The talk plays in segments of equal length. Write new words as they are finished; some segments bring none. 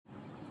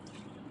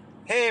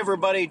Hey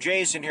everybody,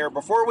 Jason here.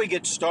 Before we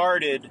get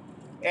started,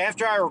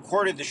 after I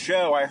recorded the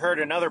show, I heard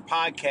another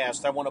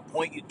podcast I want to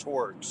point you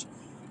towards.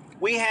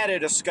 We had a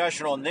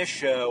discussion on this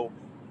show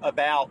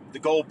about the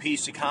gold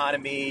piece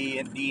economy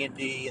and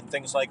D&D and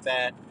things like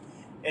that.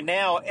 And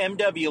now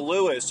M.W.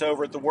 Lewis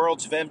over at the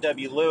Worlds of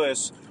M.W.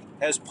 Lewis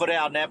has put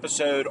out an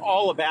episode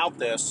all about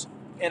this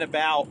and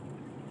about,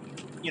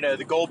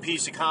 the gold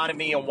piece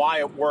economy and why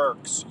it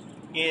works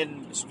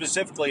in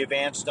specifically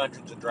Advanced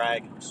Dungeons &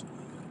 Dragons.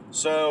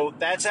 So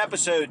that's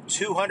episode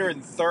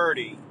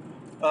 230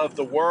 of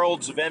the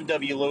Worlds of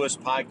M.W. Lewis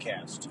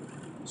podcast.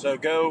 So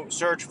go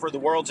search for the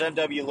Worlds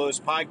M.W. Lewis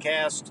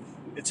podcast.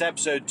 It's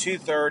episode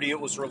 230.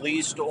 It was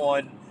released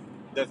on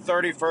the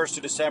 31st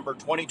of December,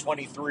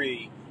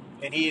 2023.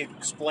 And he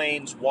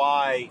explains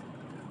why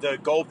the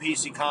gold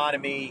piece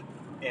economy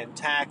and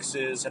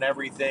taxes and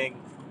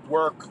everything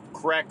work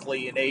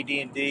correctly in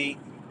AD&D.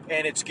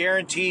 And it's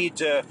guaranteed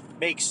to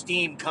make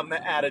steam come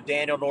out of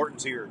Daniel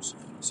Norton's ears.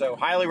 So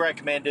highly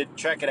recommended.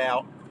 Check it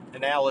out.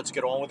 And now let's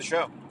get on with the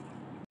show.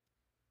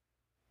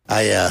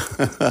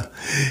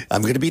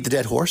 I'm going to beat the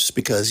dead horse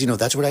because,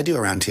 that's what I do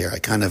around here. I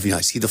kind of,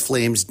 I see the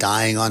flames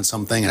dying on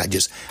something and I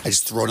just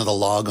throw another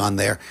log on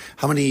there.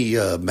 How many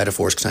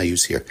metaphors can I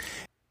use here?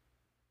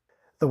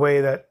 The way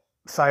that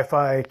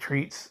sci-fi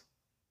treats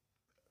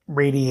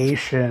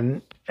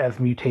radiation as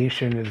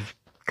mutation is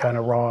kind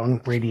of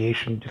wrong.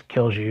 Radiation just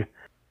kills you.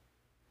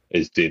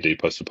 Is D&D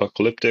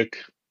post-apocalyptic?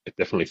 It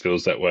definitely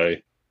feels that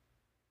way.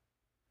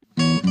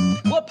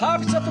 What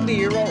pops up a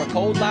beer or a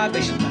cold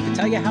libation? Let me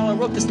tell you how I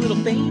wrote this little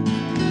theme.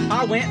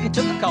 I went and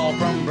took a call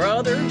from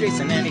brother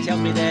Jason, and he tells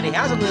me that he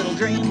has a little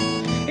dream.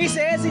 He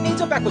says he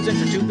needs a backwards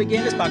intro to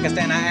begin his podcast,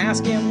 and I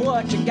ask him,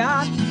 what you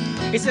got?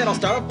 He said, I'll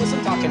start off with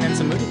some talking and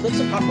some moody clips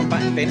of popcorn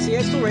fighting, fantasy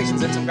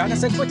explorations, and some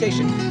groundness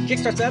exploitation.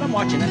 Kickstarts that I'm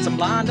watching, and some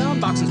blind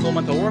unboxings, full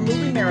month horror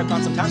movie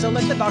marathon. Sometimes I'll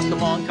let the dogs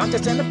come on,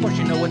 contest, and of course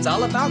you know it's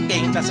all about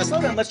games. That's a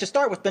slow down, let's just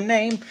start with the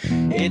name.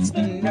 It's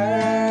the Nerds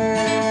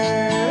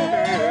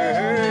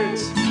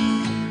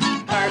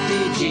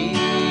RPG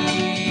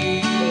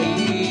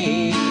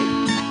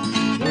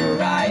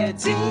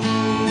Variety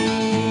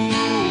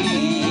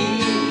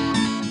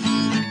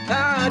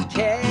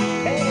Podcast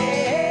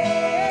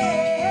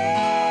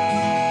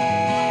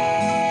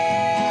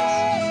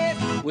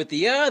with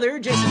the other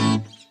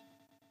Jason.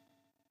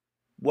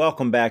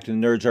 Welcome back to the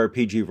Nerds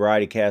RPG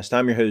Variety Cast.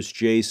 I'm your host,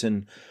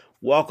 Jason.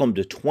 Welcome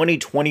to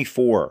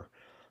 2024.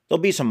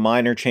 There'll be some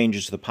minor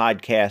changes to the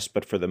podcast,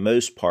 but for the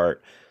most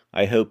part,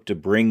 I hope to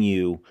bring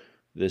you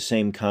the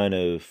same kind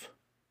of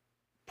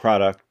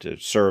product, or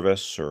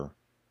service, or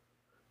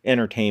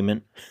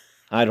entertainment,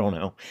 I don't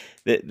know,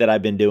 that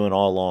I've been doing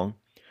all along.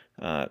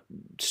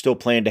 Still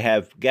plan to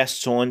have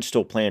guests on,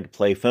 still plan to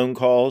play phone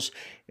calls,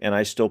 and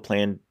I still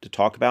plan to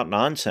talk about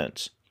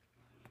nonsense.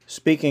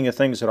 Speaking of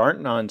things that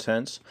aren't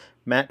nonsense,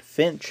 Matt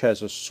Finch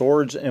has a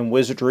Swords and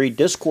Wizardry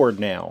Discord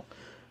now.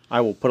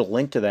 I will put a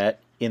link to that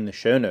in the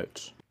show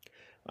notes.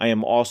 I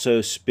am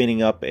also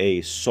spinning up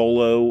a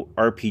solo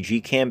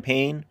RPG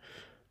campaign.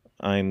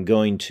 I'm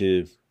going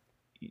to,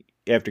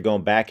 after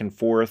going back and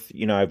forth,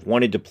 I've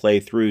wanted to play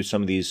through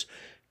some of these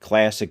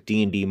classic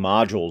D&D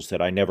modules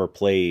that I never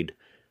played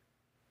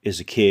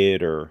as a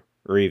kid or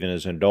even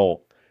as an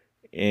adult.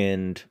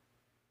 And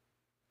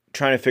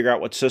trying to figure out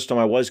what system.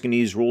 I was going to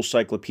use Rule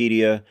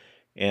Cyclopedia,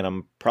 and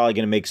I'm probably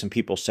going to make some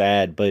people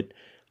sad, but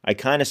I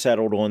kind of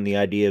settled on the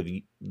idea of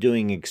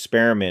doing an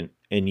experiment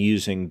and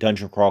using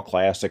Dungeon Crawl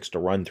Classics to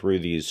run through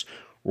these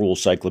Rule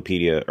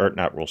Cyclopedia, or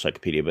not Rule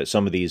Cyclopedia, but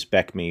some of these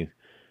BECMI,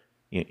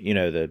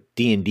 the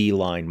D&D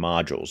line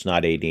modules,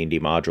 not AD&D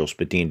modules,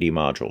 but D&D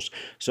modules.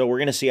 So we're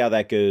going to see how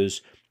that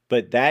goes,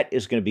 but that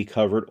is going to be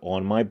covered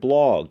on my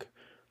blog.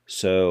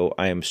 So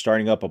I am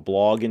starting up a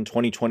blog in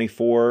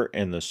 2024,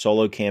 and the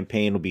solo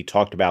campaign will be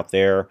talked about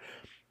there.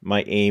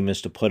 My aim is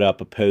to put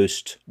up a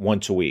post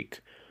once a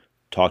week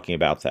talking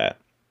about that.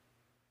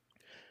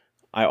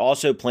 I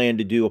also plan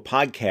to do a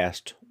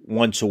podcast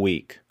once a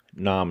week,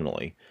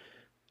 nominally.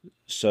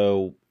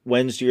 So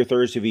Wednesday or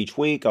Thursday of each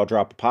week, I'll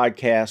drop a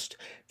podcast.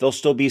 There'll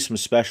still be some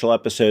special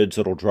episodes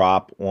that'll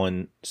drop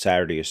on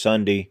Saturday or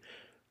Sunday.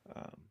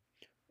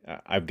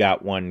 I've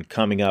got one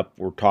coming up.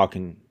 We're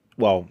talking,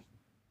 well,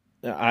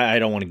 I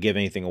don't want to give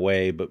anything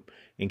away, but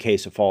in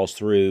case it falls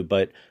through,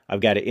 but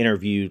I've got an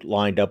interview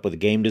lined up with a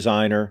game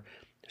designer,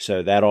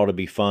 so that ought to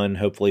be fun.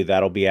 Hopefully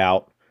that'll be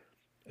out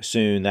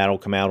soon. That'll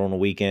come out on a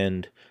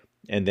weekend.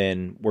 And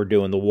then we're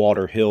doing the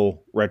Walter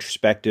Hill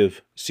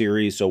retrospective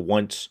series, so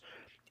once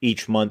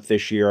each month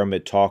this year, I'm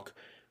going to talk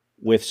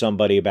with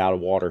somebody about a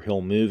Walter Hill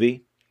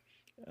movie.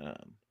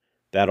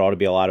 That ought to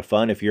be a lot of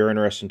fun. If you're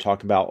interested in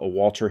talking about a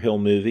Walter Hill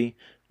movie,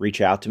 reach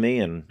out to me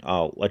and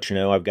I'll let you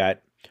know. I've got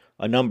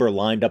a number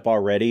lined up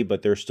already,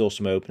 but there's still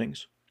some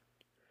openings.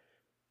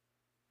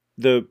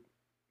 The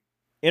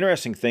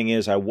interesting thing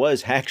is I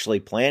was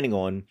actually planning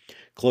on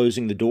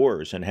closing the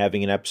doors and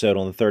having an episode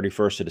on the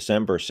 31st of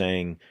December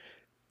saying,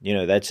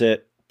 that's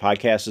it.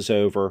 Podcast is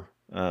over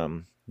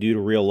due to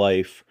real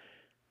life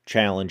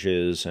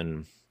challenges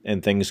and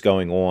things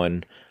going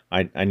on.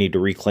 I need to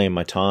reclaim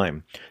my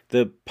time.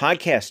 The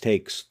podcast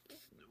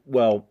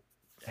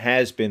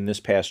has been this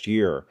past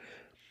year,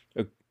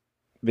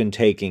 been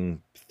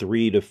taking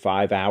 3 to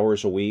 5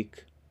 hours a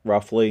week,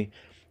 roughly.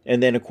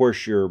 And then, of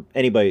course,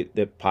 anybody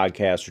that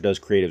podcasts or does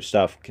creative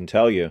stuff can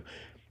tell you,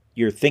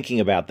 you're thinking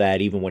about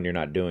that even when you're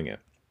not doing it.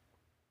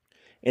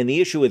 And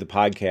the issue with the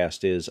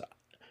podcast is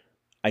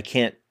I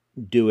can't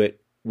do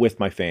it with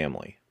my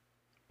family.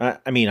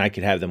 I mean, I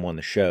could have them on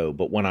the show,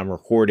 but when I'm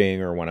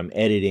recording or when I'm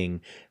editing,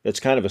 that's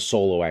kind of a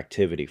solo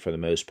activity for the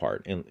most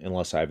part,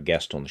 unless I have a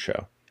guest on the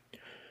show.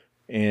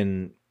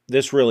 And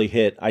this really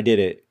hit. I did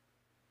an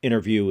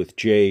interview with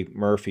Jay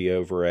Murphy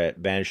over at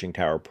Vanishing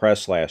Tower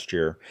Press last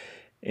year,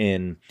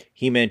 and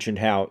he mentioned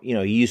how, he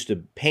used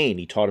to paint.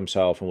 He taught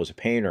himself and was a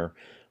painter,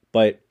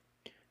 but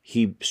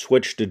he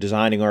switched to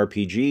designing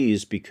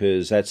RPGs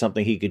because that's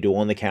something he could do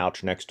on the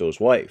couch next to his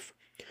wife.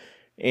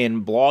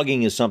 And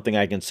blogging is something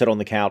I can sit on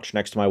the couch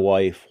next to my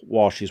wife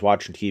while she's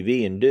watching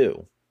TV and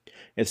do.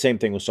 And the same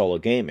thing with solo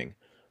gaming.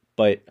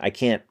 But I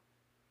can't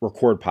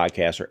record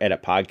podcasts or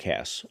edit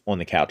podcasts on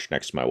the couch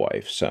next to my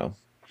wife. So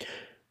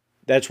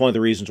that's one of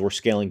the reasons we're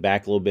scaling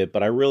back a little bit.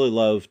 But I really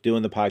love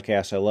doing the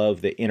podcast. I love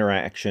the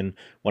interaction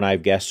when I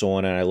have guests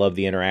on, and I love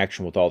the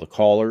interaction with all the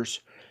callers.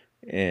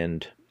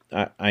 And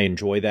I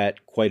enjoy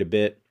that quite a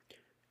bit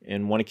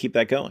and want to keep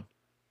that going.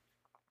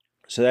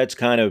 So that's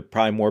kind of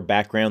probably more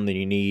background than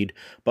you need.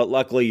 But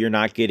luckily, I'm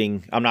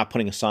not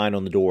putting a sign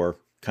on the door,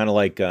 kind of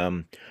like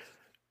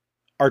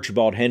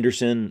Archibald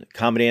Henderson,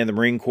 Commandant of the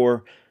Marine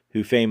Corps,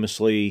 who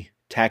famously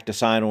tacked a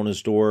sign on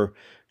his door,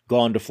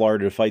 "Gone to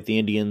Florida to fight the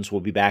Indians, will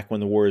be back when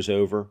the war is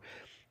over."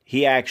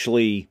 He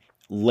actually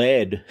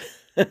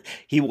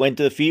he went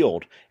to the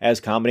field as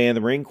Commandant of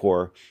the Marine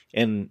Corps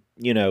and,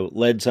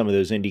 led some of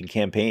those Indian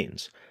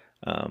campaigns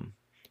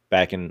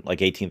back in like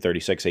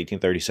 1836,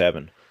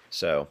 1837.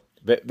 So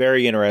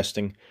very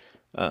interesting.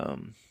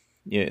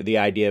 The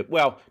idea,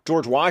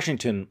 George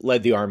Washington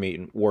led the Army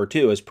in War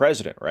II as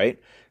president, right?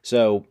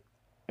 So,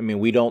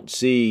 we don't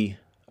see,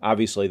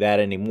 obviously, that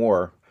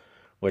anymore,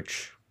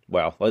 which,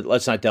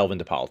 let's not delve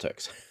into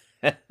politics.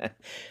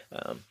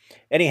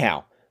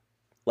 Anyhow,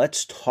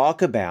 let's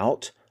talk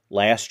about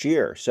last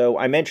year. So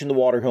I mentioned the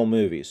Walter Hill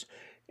movies.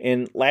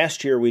 And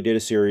last year we did a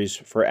series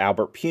for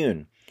Albert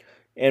Pune.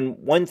 And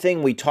one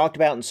thing we talked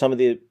about in some of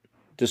the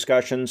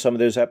discussions, some of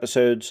those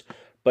episodes,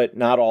 but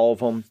not all of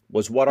them,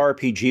 was what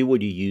RPG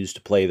would you use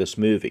to play this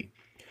movie?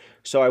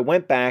 So I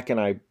went back and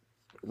I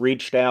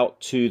reached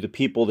out to the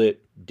people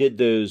that did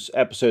those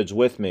episodes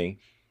with me,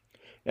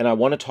 and I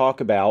want to talk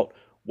about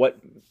what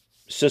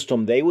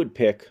system they would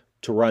pick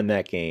to run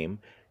that game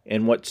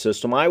and what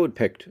system I would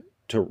pick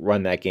to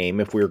run that game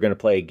if we were going to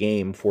play a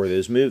game for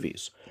those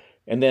movies.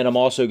 And then I'm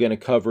also going to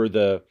cover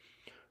the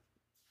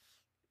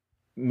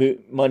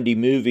Monday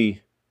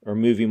Movie or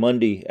Movie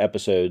Monday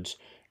episodes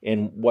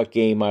and what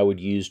game I would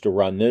use to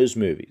run those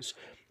movies.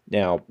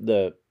 Now,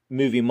 the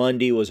Movie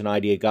Monday was an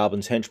idea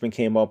Goblin's Henchman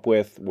came up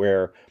with,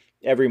 where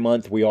every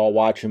month we all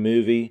watch a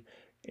movie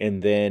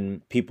and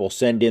then people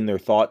send in their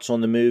thoughts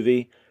on the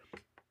movie.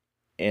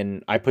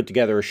 And I put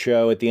together a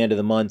show at the end of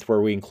the month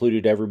where we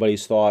included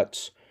everybody's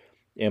thoughts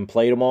and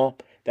played them all.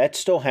 That's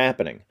still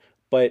happening,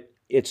 but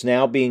it's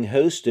now being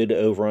hosted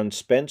over on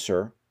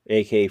Spencer,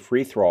 aka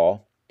Free Thrall's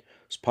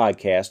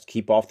podcast,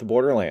 Keep Off the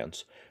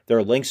Borderlands. There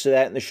are links to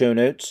that in the show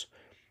notes.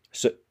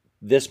 So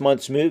this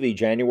month's movie,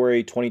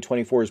 January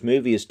 2024's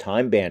movie, is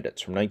Time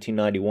Bandits from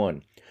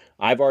 1991.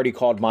 I've already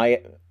called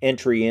my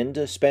entry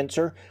into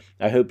Spencer.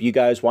 I hope you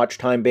guys watch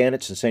Time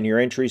Bandits and send your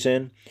entries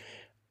in.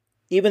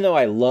 Even though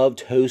I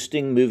loved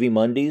hosting Movie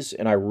Mondays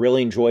and I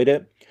really enjoyed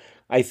it,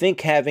 I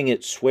think having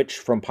it switch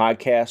from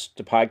podcast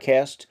to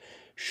podcast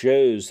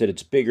shows that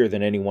it's bigger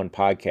than any one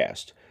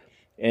podcast.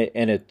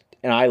 And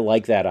I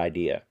like that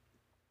idea,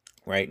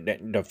 right?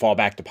 To fall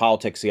back to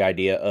politics, the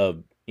idea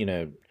of,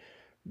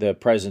 the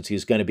presidency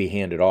is going to be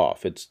handed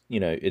off. It's,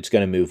 it's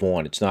going to move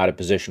on. It's not a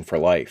position for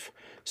life,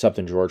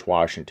 something George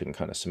Washington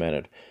kind of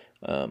cemented.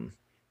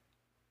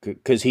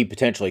 Because he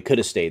potentially could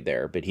have stayed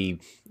there, but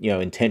he,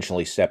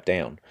 intentionally stepped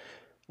down.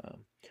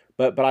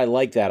 But I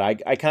like that.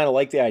 I kind of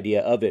like the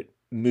idea of it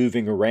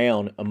moving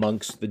around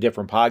amongst the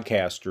different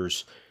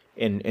podcasters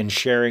and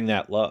sharing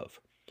that love.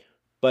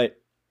 But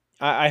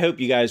I hope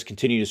you guys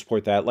continue to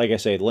support that. Like I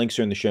say, the links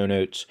are in the show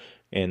notes,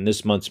 and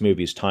this month's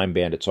movie is Time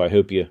Bandit, so I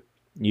hope you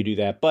do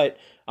that. But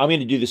I'm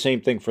going to do the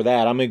same thing for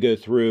that. I'm going to go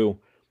through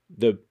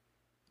the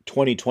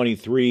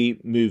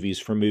 2023 movies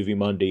from Movie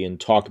Monday and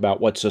talk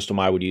about what system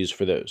I would use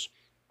for those.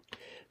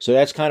 So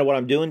that's kind of what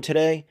I'm doing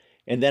today.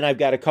 And then I've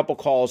got a couple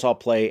calls I'll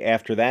play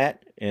after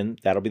that, and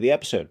that'll be the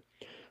episode.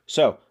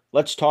 So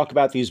let's talk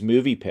about these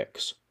movie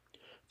picks.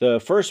 The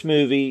first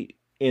movie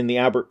in the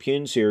Albert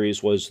Pune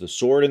series was The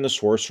Sword and the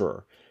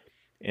Sorcerer,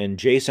 and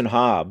Jason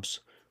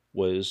Hobbs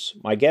was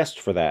my guest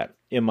for that.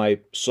 In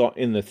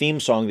the theme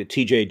song that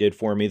TJ did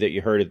for me that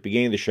you heard at the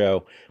beginning of the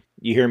show,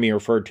 you hear me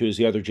referred to as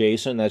the other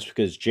Jason. That's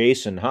because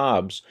Jason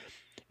Hobbs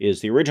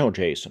is the original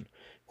Jason.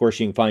 Of course,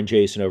 you can find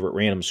Jason over at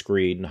Random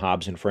Screed and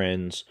Hobbs and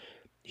Friends.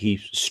 He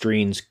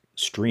streams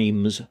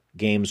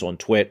games on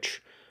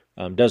Twitch.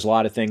 Does a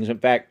lot of things. In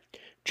fact,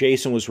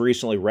 Jason was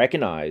recently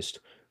recognized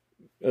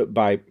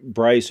by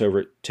Bryce over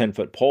at 10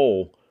 Foot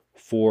Pole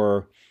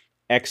for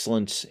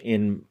excellence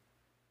in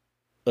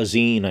a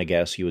zine, I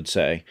guess you would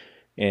say.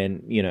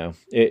 And,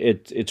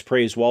 it's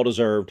praise well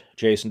deserved.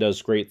 Jason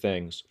does great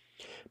things.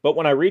 But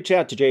when I reached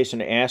out to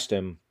Jason and asked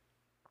him,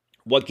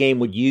 what game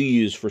would you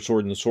use for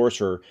Sword and the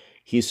Sorcerer?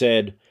 He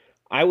said,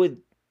 I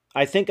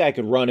think I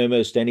could run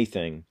almost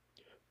anything,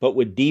 but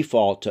would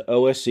default to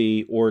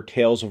OSE or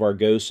Tales of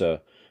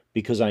Argosa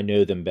because I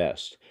know them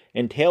best.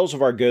 And Tales of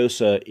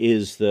Argosa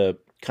is the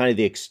kind of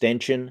the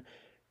extension.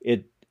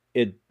 I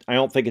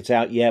don't think it's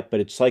out yet, but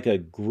it's like a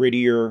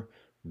grittier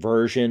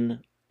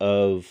version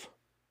of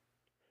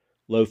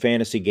low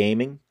fantasy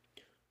gaming.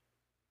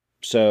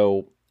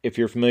 So if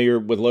you're familiar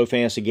with low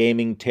fantasy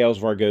gaming, Tales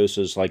of Argosa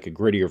is like a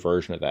grittier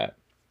version of that.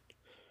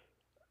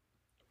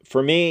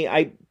 For me,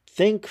 I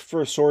think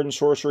for Sword and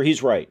Sorcerer,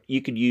 he's right.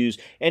 You could use,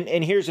 and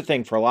here's the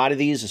thing, for a lot of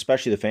these,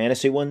 especially the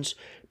fantasy ones,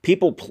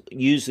 people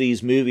use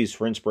these movies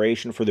for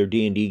inspiration for their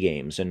D&D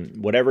games,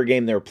 and whatever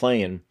game they're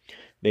playing,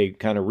 they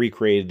kind of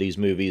recreated these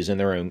movies in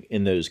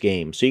those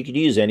games. So you could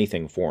use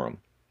anything for them.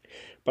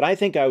 But I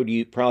think I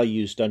would probably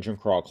use Dungeon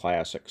Crawl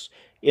Classics.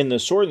 In the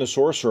Sword and the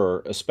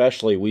Sorcerer,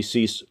 especially, we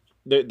see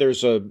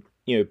there's a,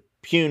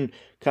 Pune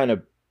kind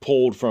of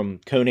pulled from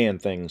Conan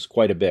things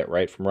quite a bit,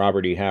 right? From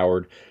Robert E.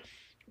 Howard.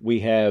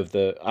 We have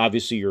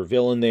obviously your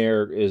villain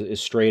there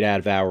is straight out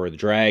of Hour of the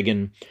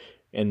Dragon.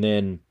 And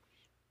then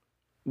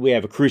we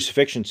have a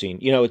crucifixion scene.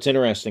 It's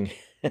interesting.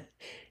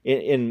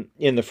 in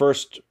the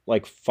first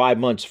 5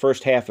 months,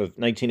 first half of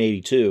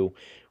 1982,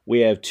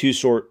 we have two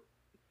sword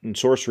and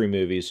sorcery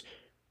movies,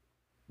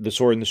 The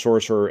Sword and the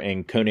Sorcerer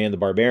and Conan the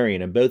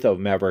Barbarian, and both of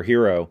them have our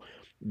hero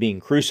being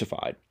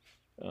crucified,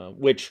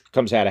 which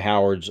comes out of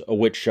Howard's A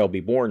Witch Shall Be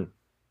Born,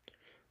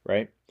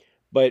 right?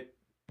 But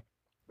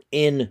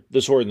in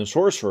The Sword and the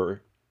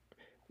Sorcerer,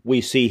 we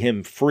see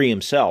him free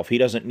himself. He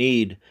doesn't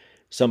need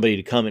somebody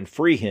to come and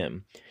free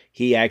him.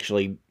 He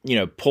actually,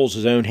 pulls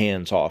his own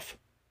hands off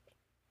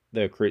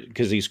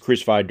because he's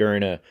crucified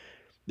during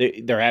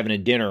they're having a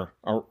dinner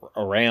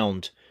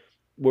around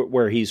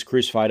where he's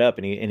crucified up,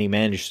 and he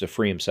manages to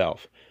free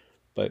himself.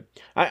 But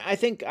I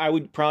think I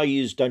would probably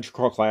use Dungeon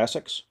Crawl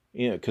Classics,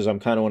 because I'm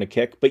kind of on a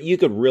kick. But you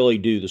could really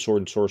do the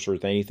Sword and Sorcerer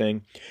with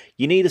anything.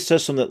 You need a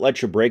system that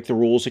lets you break the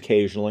rules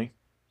occasionally,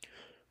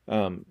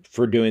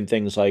 for doing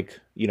things like,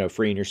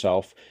 freeing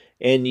yourself.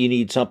 And you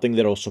need something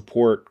that'll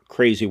support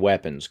crazy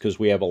weapons, because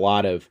we have a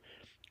lot of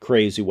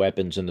crazy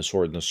weapons in the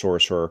Sword and the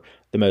Sorcerer.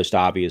 The most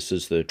obvious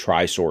is the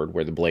Tri-Sword,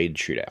 where the blades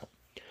shoot out.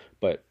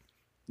 But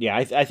yeah,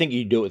 I think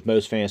you do it with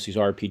most fantasy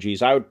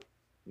RPGs. I would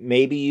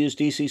maybe use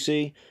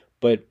DCC,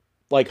 but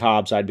like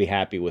Hobbs, I'd be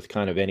happy with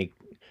kind of any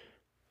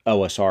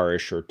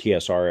OSR-ish or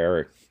TSR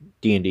era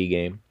D&D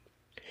game.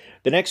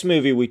 The next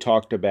movie we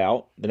talked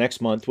about the next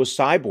month was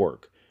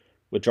Cyborg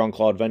with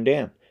Jean-Claude Van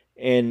Damme.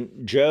 And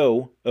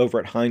Joe over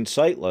at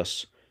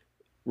Hindsightless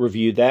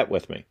reviewed that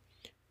with me.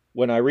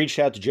 When I reached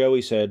out to Joe,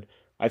 he said,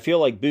 I feel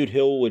like Boot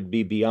Hill would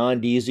be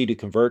beyond easy to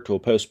convert to a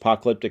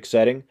post-apocalyptic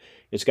setting.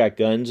 It's got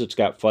guns, it's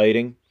got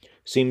fighting.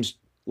 Seems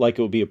like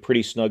it would be a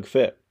pretty snug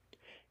fit.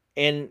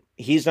 And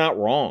he's not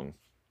wrong.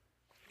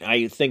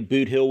 I think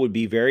Boot Hill would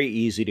be very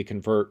easy to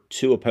convert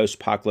to a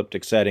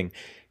post-apocalyptic setting.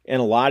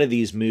 And a lot of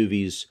these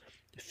movies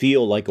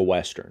feel like a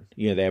Western.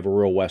 They have a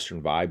real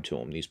Western vibe to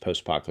them, these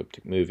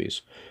post-apocalyptic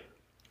movies.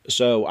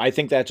 So I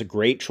think that's a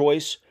great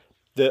choice.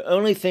 The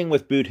only thing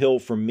with Boot Hill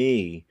for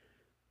me,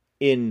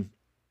 in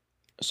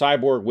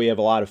Cyborg, we have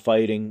a lot of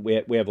fighting. We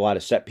have a lot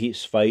of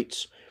set-piece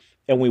fights,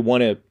 and we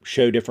want to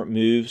show different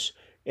moves.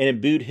 And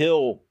in Boot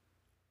Hill,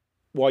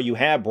 while you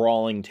have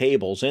brawling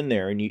tables in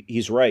there, and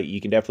he's right,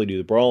 you can definitely do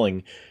the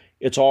brawling,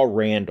 it's all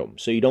random,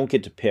 so you don't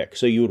get to pick.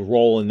 So you would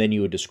roll, and then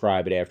you would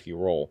describe it after you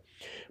roll.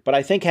 But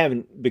I think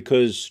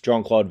because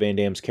Jean-Claude Van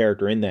Damme's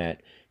character in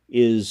that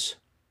is,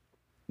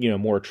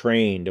 more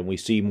trained, and we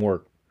see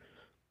more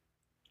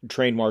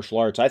trained martial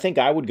arts, I think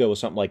I would go with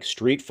something like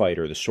Street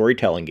Fighter, the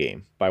storytelling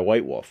game by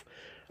White Wolf.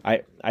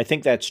 I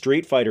think that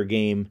Street Fighter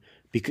game,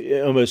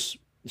 almost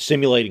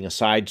simulating a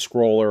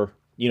side-scroller,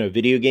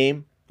 video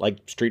game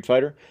like Street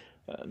Fighter,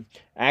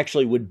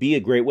 actually would be a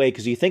great way,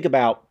 because you think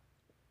about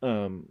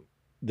the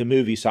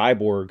movie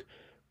Cyborg,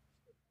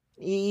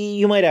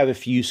 you might have a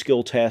few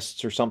skill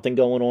tests or something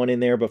going on in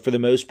there, but for the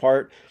most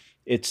part,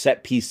 it's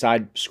set-piece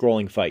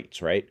side-scrolling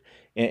fights, right?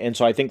 And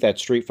so I think that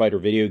Street Fighter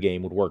video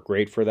game would work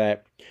great for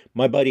that.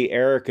 My buddy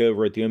Eric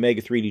over at the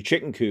Omega 3D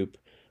Chicken Coop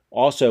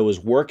also is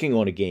working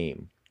on a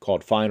game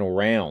called Final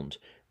Round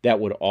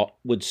that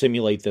would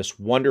simulate this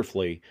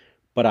wonderfully,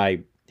 but I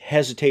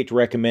hesitate to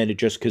recommend it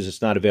just because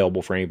it's not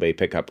available for anybody to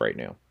pick up right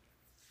now.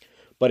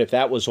 But if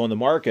that was on the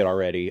market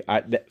already,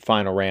 that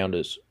Final Round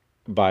is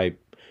by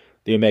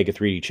the Omega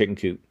 3D Chicken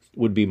Coop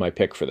would be my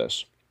pick for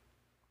this.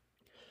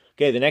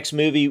 Okay, the next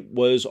movie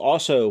was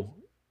also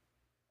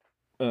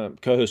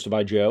co-hosted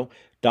by Joe,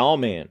 Doll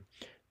Man.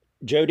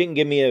 Joe didn't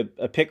give me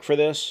a pick for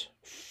this.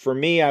 For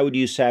me, I would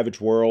use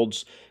Savage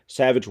Worlds.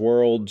 Savage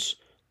Worlds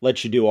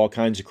lets you do all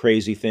kinds of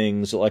crazy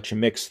things. It lets you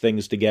mix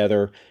things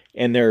together.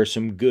 And there are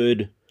some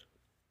good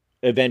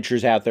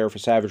adventures out there for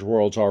Savage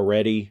Worlds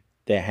already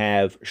that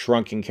have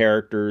shrunken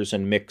characters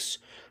and mix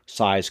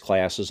size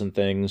classes and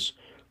things.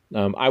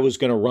 I was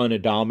going to run a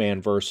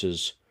Dollman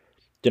versus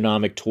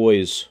Dynamic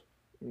Toys,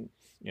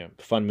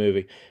 fun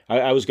movie.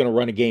 I was going to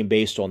run a game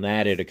based on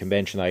that at a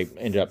convention I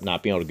ended up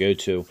not being able to go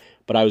to,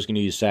 but I was going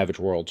to use Savage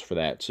Worlds for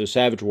that. So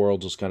Savage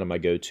Worlds is kind of my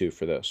go-to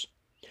for this.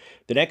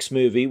 The next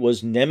movie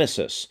was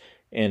Nemesis,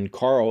 and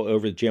Carl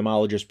over at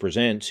Gemologist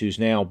Presents, who's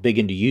now big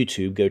into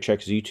YouTube, go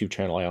check his YouTube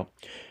channel out.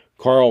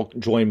 Carl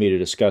joined me to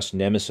discuss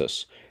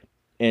Nemesis.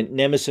 And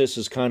Nemesis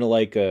is kind of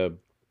like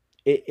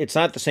it's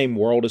not the same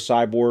world as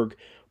Cyborg,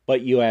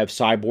 but you have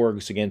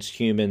cyborgs against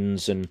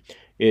humans, and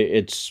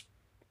it's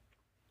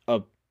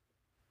a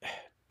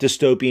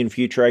dystopian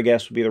future, I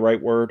guess would be the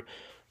right word.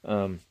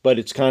 But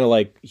it's kind of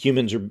like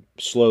humans are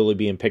slowly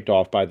being picked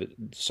off by the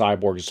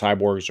cyborgs.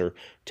 Cyborgs are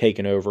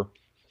taking over.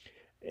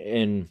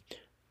 And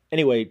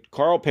anyway,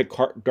 Carl picked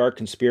Dark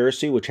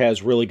Conspiracy, which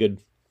has really good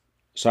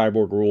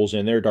Cyborg rules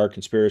in there. Dark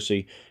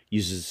Conspiracy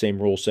uses the same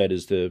rule set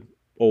as the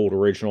old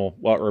original,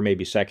 or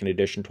maybe second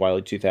edition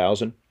Twilight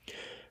 2000.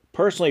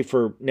 Personally,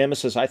 for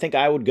Nemesis, I think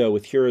I would go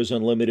with Heroes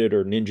Unlimited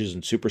or Ninjas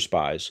and Super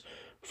Spies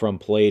from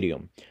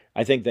Palladium.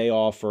 I think they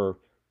offer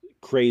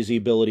crazy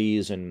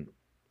abilities, and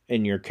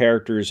your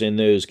characters in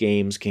those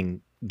games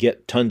can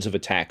get tons of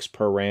attacks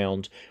per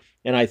round.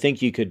 And I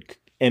think you could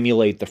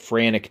emulate the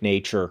frantic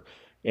nature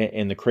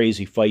and the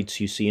crazy fights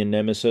you see in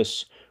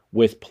Nemesis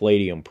with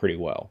Palladium pretty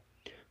well.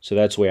 So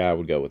that's the way I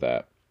would go with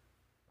that.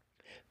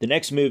 The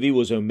next movie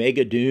was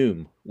Omega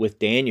Doom with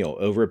Daniel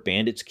over at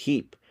Bandit's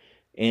Keep.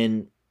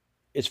 And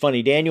it's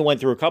funny, Daniel went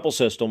through a couple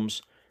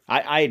systems.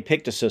 I had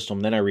picked a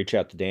system, then I reached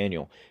out to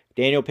Daniel.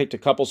 Daniel picked a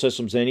couple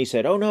systems, then he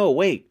said, oh no,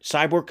 wait,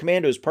 Cyborg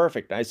Commando is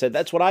perfect. I said,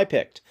 that's what I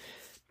picked.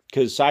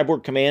 Because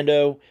Cyborg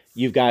Commando,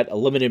 you've got a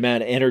limited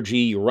amount of energy,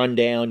 you run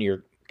down,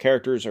 your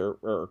characters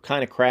are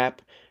kind of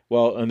crap.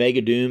 Well,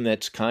 Omega Doom,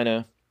 that's kind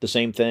of the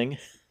same thing.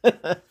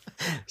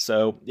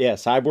 So, yeah,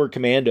 Cyborg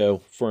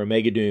Commando for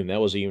Omega Doom. That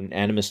was a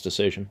unanimous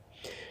decision.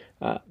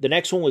 The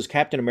next one was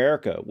Captain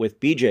America with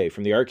BJ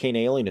from the Arcane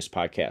Alienist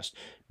podcast.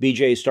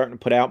 BJ is starting to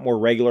put out more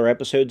regular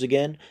episodes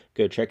again.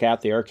 Go check out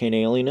the Arcane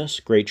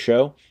Alienist. Great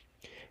show.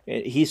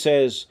 He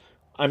says,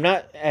 I'm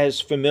not as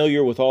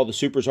familiar with all the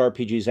Supers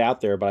RPGs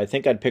out there, but I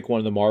think I'd pick one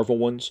of the Marvel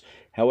ones.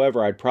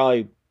 However, I'd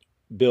probably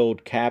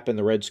build Cap and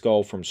the Red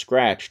Skull from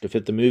scratch to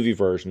fit the movie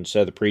version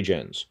instead of the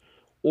pre-gens.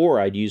 Or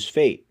I'd use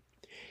Fate.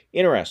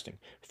 Interesting.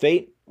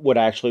 Fate would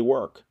actually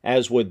work,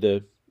 as would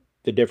the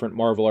different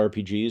Marvel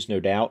RPGs, no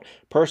doubt.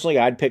 Personally,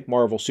 I'd pick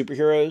Marvel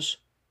Superheroes,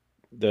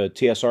 the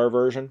TSR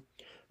version,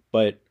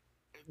 but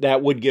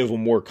that would give a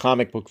more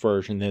comic book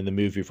version than the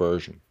movie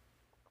version.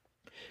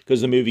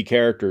 Because the movie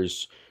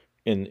characters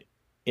in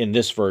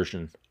this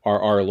version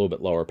are a little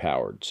bit lower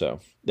powered, so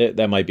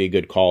that might be a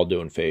good call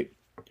doing Fate.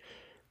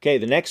 Okay,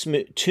 the next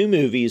two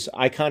movies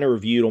I kind of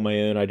reviewed on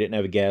my own. I didn't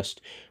have a guest.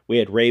 We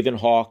had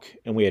Ravenhawk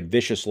and we had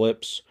Vicious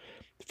Lips.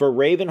 For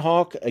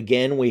Ravenhawk,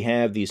 again, we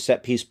have these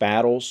set-piece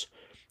battles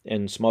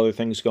and some other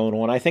things going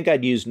on. I think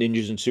I'd use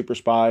Ninjas and Super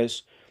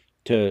Spies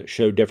to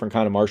show different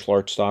kind of martial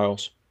arts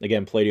styles.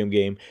 Again, Palladium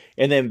game.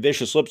 And then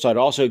Vicious Lips, I'd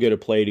also go to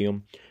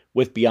Palladium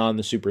with Beyond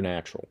the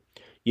Supernatural.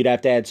 You'd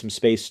have to add some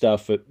space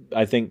stuff, but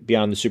I think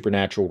Beyond the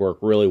Supernatural would work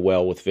really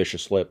well with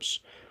Vicious Lips.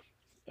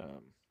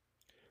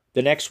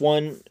 The next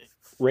one,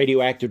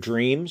 Radioactive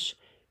Dreams,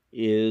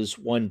 is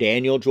one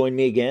Daniel joined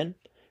me again.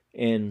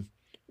 And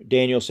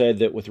Daniel said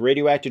that with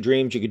Radioactive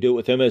Dreams, you could do it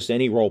with almost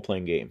any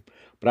role-playing game.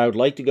 But I would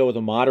like to go with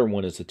a modern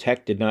one as the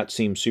tech did not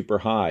seem super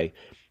high,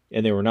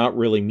 and they were not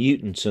really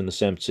mutants in the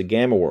sense of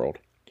Gamma World.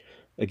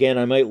 Again,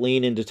 I might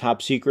lean into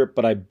Top Secret,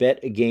 but I bet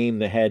a game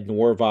that had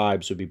noir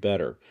vibes would be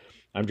better.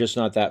 I'm just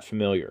not that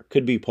familiar.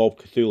 Could be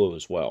Pulp Cthulhu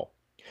as well.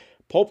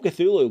 Pulp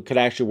Cthulhu could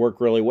actually work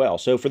really well.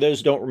 So for those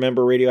who don't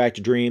remember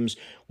Radioactive Dreams,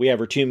 we have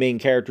our two main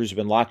characters who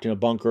have been locked in a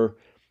bunker,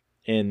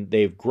 and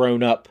they've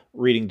grown up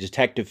reading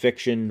detective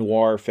fiction,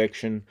 noir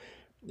fiction,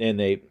 and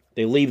they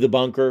leave the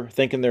bunker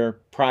thinking they're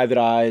private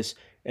eyes,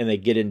 and they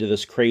get into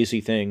this crazy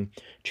thing,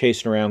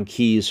 chasing around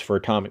keys for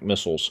atomic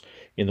missiles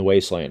in the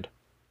wasteland.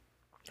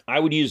 I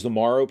would use the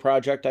Morrow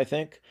Project, I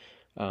think,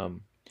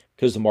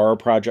 because the Morrow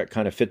Project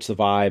kind of fits the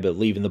vibe of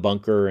leaving the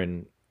bunker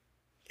and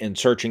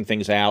searching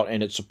things out,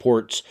 and it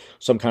supports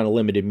some kind of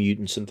limited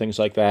mutants and things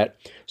like that.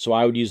 So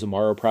I would use the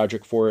Morrow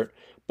Project for it.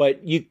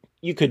 But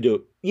you could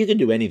do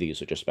any of these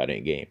with just about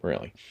any game,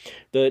 really.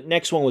 The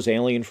next one was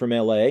Alien from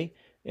LA,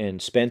 and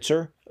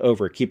Spencer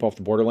over at Keep Off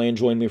the Borderland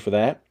joined me for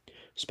that.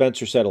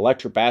 Spencer said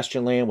Electric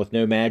Bastion Land with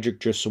no magic,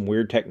 just some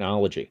weird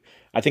technology.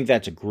 I think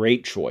that's a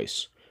great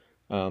choice.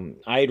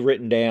 I had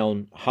written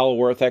down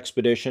Hollow Earth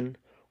Expedition,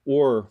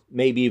 or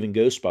maybe even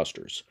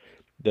Ghostbusters.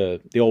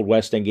 The old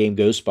West End game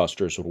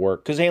Ghostbusters would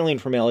work, because Alien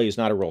from LA is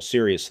not a real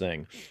serious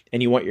thing,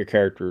 and you want your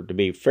character to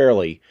be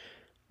fairly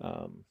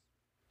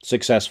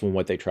successful in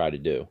what they try to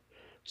do.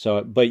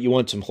 So, but you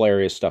want some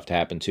hilarious stuff to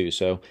happen too.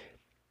 So,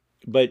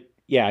 but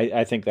yeah,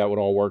 I think that would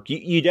all work.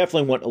 You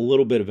definitely want a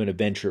little bit of an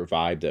adventure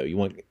vibe, though. You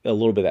want a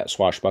little bit of that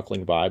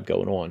swashbuckling vibe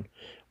going on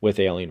with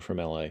Alien from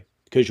LA.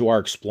 because you are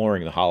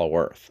exploring the Hollow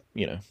Earth,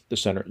 the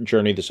center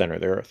journey to the center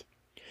of the Earth.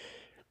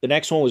 The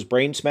next one was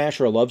Brain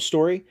Smasher, a love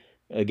story.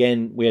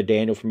 Again, we had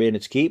Daniel from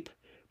Bandits Keep.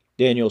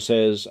 Daniel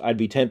says, I'd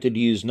be tempted to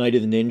use Night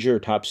of the Ninja or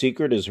Top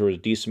Secret as there was a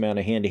decent amount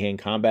of hand-to-hand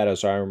combat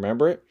as I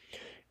remember it.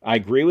 I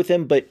agree with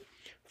him, but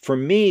for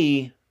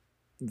me,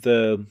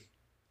 the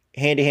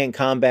hand-to-hand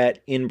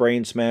combat in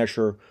Brain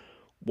Smasher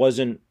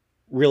wasn't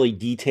really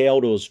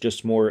detailed. It was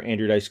just more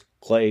Andrew Dice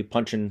Clay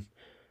punching.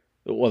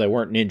 Well, they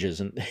weren't ninjas,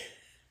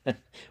 and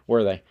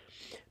were they?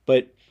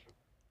 But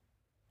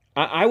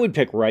I would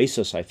pick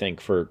Rhysus, I think,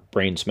 for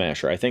Brain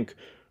Smasher. I think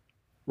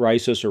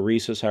Rhysus or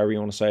Rhesus, however you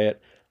want to say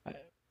it,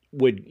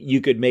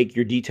 you could make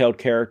your detailed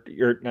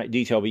character, not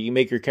detailed, but you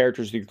make your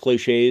characters with your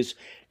cliches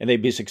and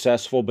they'd be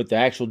successful, but the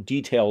actual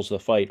details of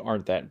the fight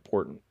aren't that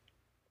important.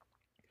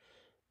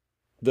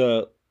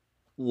 The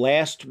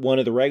last one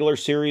of the regular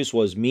series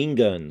was Mean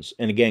Guns.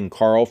 And again,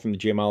 Carl from the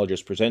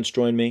Gemologist Presents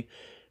joined me.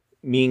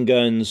 Mean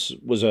Guns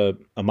was a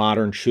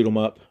modern shoot 'em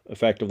up.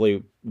 Effectively,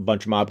 a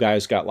bunch of mob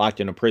guys got locked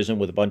in a prison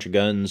with a bunch of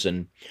guns,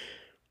 and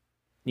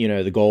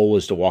the goal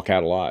was to walk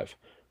out alive.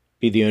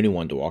 Be the only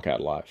one to walk out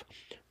alive.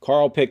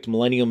 Carl picked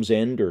Millennium's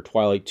End or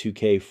Twilight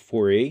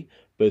 2K4E,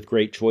 both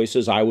great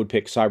choices. I would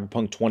pick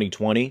Cyberpunk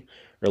 2020,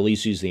 or at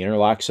least use the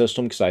interlock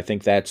system, because I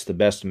think that's the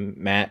best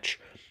match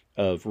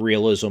of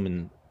realism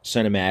and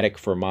cinematic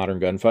for modern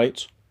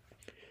gunfights.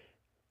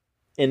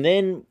 And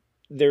then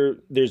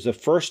there's the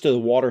first of the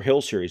Walter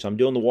Hill series. I'm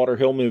doing the Walter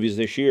Hill movies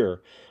this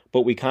year,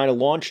 but we kind of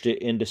launched it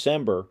in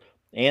December.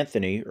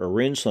 Anthony, or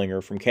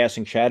Runeslinger, from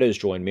Casting Shadows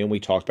joined me, and we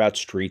talked about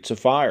Streets of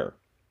Fire,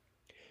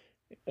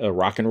 a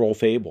rock and roll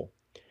fable.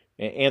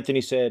 Anthony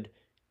said,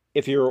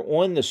 if you're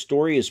on the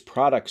story as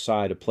product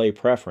side of play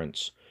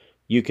preference,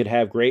 you could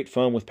have great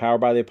fun with Powered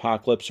by the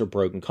Apocalypse or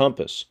Broken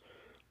Compass,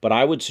 but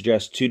I would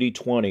suggest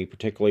 2D20,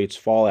 particularly its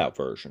Fallout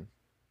version.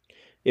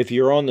 If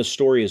you're on the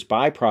story as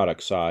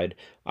byproduct side,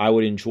 I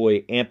would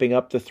enjoy amping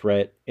up the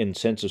threat and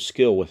sense of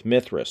skill with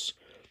Mithras,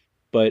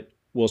 but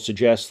will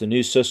suggest the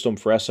new system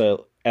for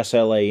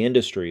SLA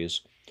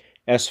Industries,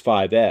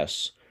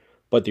 S5S,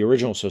 but the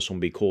original system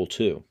would be cool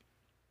too.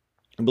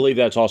 I believe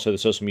that's also the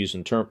system used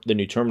in the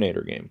new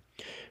Terminator game.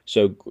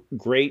 So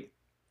great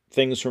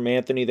things from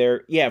Anthony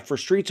there. Yeah, for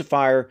Streets of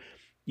Fire,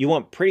 you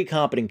want pretty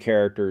competent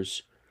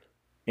characters,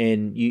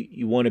 and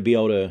you want to be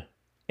able to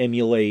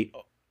emulate,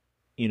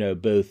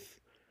 both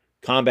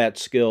combat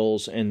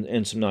skills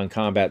and some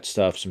non-combat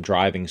stuff, some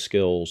driving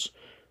skills.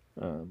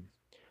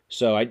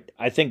 So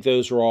I think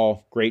those are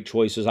all great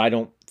choices. I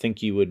don't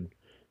think you would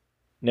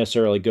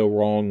necessarily go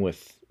wrong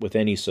with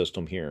any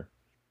system here.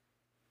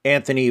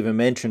 Anthony even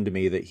mentioned to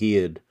me that he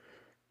had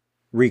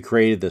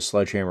recreated the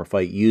sledgehammer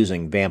fight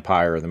using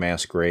Vampire the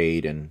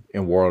Masquerade and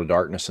World of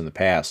Darkness in the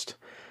past.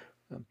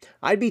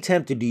 I'd be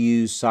tempted to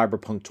use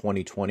Cyberpunk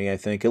 2020, I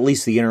think, at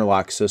least the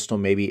interlock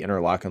system, maybe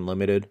Interlock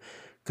Unlimited,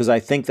 because I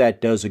think that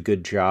does a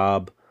good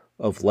job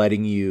of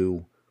letting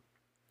you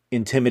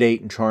intimidate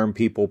and charm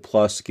people,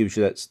 plus gives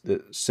you the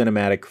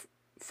cinematic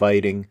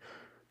fighting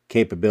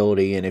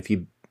capability, and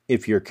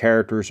if your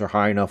characters are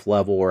high enough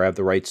level or have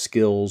the right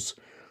skills,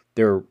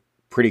 they're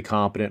pretty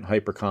competent,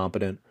 hyper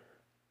competent,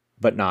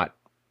 but not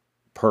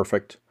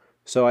perfect.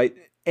 So I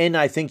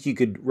think you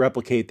could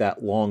replicate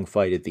that long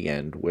fight at the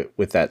end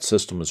with that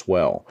system as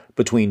well,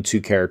 between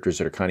two characters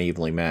that are kind of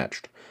evenly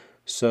matched.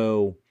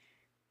 So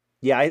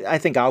yeah, I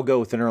think I'll go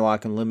with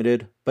Interlock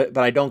Unlimited, but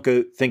I don't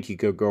think you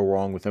could go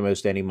wrong with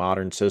almost any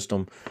modern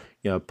system.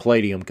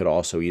 Palladium could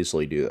also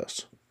easily do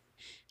this.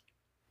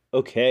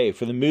 Okay,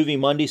 for the Movie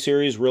Monday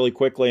series, really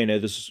quickly, I know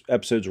this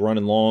episode's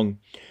running long.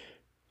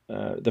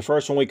 The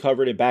first one we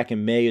covered it back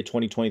in May of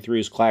 2023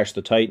 is Clash of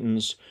the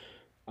Titans.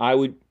 I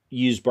would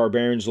use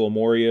Barbarians of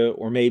Lemuria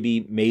or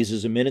maybe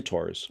Mazes and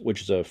Minotaurs,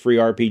 which is a free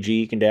RPG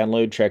you can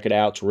download. Check it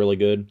out. It's really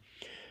good.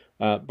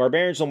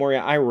 Barbarians of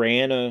Lemuria, I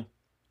ran a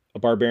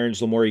Barbarians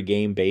of Lemuria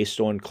game based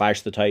on Clash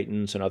of the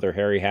Titans and other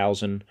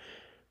Harryhausen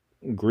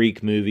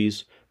Greek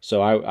movies,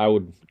 so I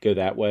would go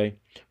that way.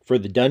 For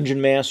the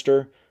Dungeon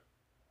Master,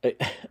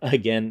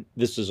 again,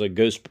 this is a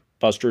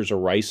Ghostbusters or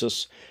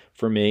Rhysus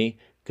for me,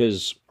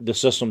 because the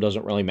system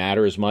doesn't really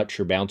matter as much.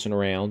 You're bouncing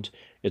around.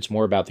 It's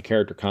more about the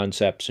character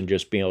concepts and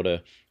just being able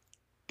to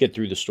get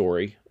through the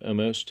story,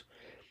 almost.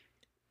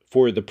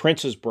 For The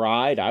Princess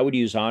Bride, I would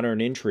use Honor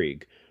and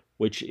Intrigue,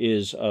 which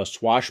is a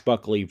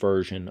swashbuckly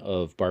version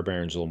of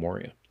Barbarians of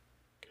Lemuria.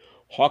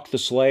 Hawk the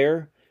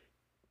Slayer,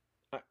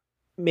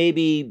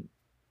 maybe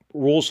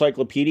Rule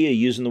Cyclopedia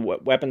using the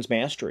Weapons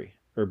Mastery,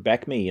 or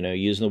BECMI,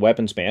 using the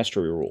Weapons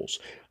Mastery rules.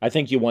 I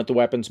think you want the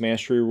Weapons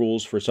Mastery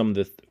rules for some of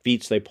the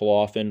feats they pull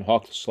off in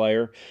Hawk the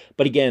Slayer.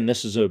 But again,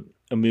 this is a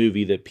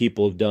movie that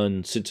people have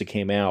done since it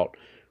came out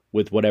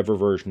with whatever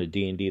version of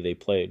D&D they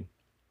played.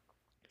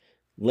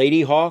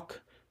 Lady Hawk,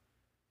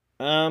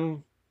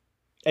 again,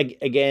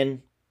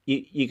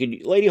 you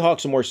could. Lady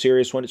Hawk's a more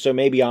serious one, so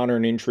maybe Honor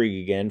and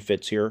Intrigue again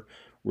fits here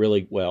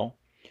really well.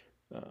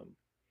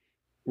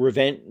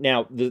 Revenge.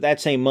 Now, that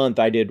same month,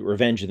 I did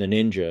Revenge of the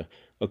Ninja.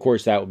 Of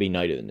course, that would be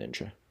Night of the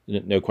Ninja.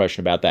 No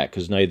question about that,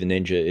 because Night of the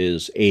Ninja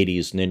is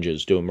 80s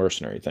ninjas doing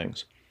mercenary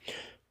things.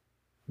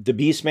 The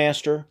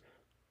Beastmaster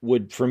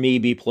would, for me,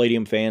 be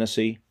Palladium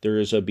Fantasy. There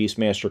is a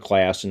Beastmaster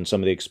class in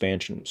some of the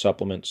expansion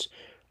supplements.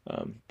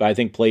 But I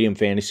think Palladium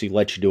Fantasy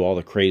lets you do all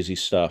the crazy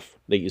stuff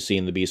that you see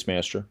in the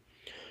Beastmaster.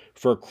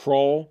 For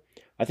Krull,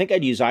 I think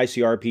I'd use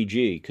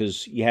ICRPG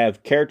because you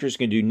have characters who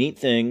can do neat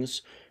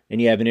things,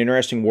 and you have an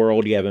interesting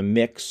world. You have a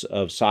mix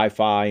of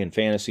sci-fi and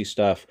fantasy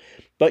stuff,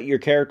 but your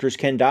characters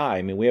can die.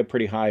 I mean, we have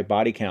pretty high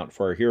body count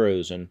for our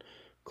heroes in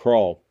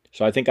Krull,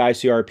 so I think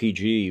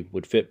ICRPG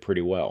would fit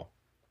pretty well.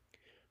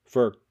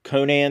 For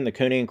Conan, the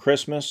Conan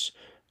Christmas,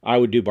 I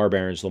would do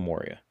Barbarians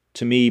Lemuria.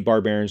 To me,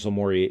 Barbarians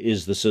Lemuria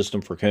is the system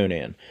for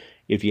Conan.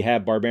 If you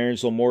have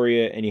Barbarians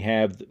Lemuria and you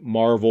have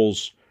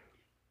Marvel's,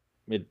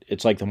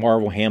 it's like the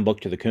Marvel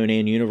Handbook to the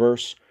Conan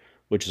universe,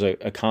 which is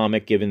a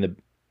comic given the,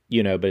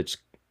 but it's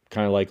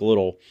kind of like a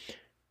little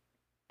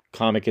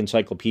comic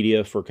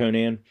encyclopedia for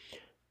Conan.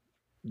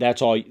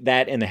 That's all,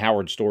 that and the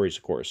Howard stories,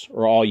 of course,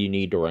 are all you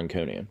need to run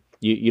Conan.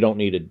 You don't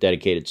need a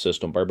dedicated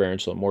system.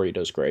 Barbarians Lemuria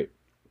does great.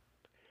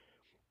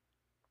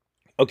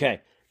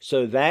 Okay,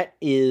 so that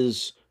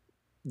is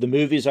the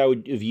movies I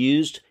would have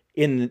used.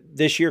 In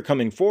this year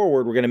coming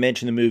forward, we're going to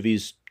mention the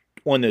movies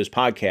on those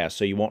podcasts,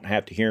 so you won't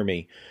have to hear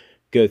me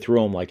go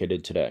through them like I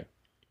did today.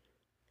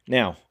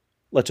 Now,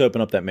 let's open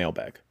up that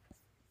mailbag.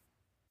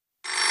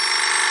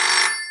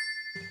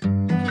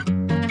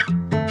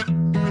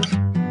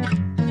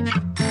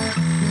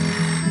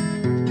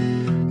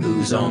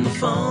 Who's on the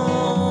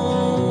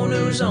phone?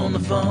 Who's on the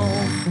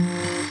phone?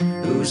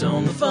 Who's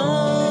on the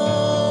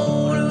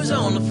phone? Who's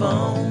on the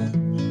phone?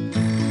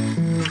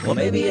 Well,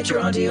 maybe it's your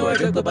auntie or a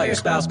joke by your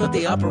spouse, but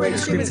the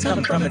operator's scream is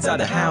coming from inside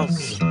the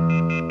house.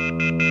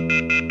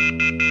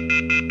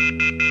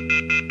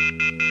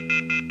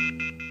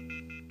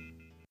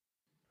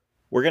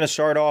 We're going to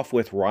start off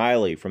with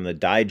Riley from the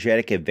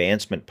Diegetic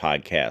Advancement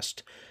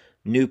Podcast.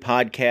 New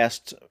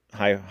podcast.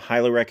 I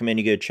highly recommend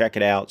you go check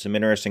it out. Some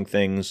interesting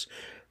things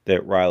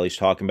that Riley's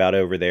talking about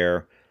over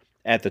there.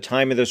 At the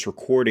time of this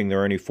recording,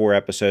 there are only 4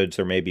 episodes.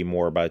 There may be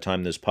more by the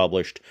time this is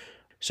published.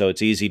 So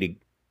it's easy to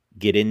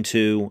get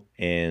into,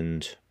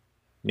 and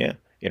yeah,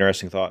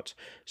 interesting thoughts.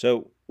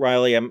 So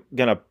Riley, I'm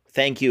going to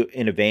thank you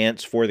in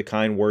advance for the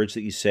kind words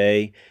that you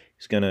say.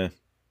 He's going to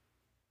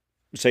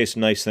say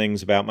some nice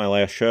things about my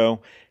last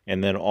show,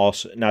 and then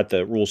also, not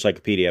the Rule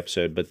Cyclopedia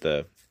episode, but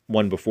the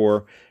one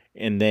before,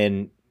 and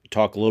then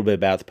talk a little bit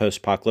about the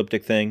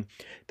post-apocalyptic thing.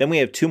 Then we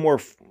have 2 more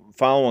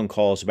follow-on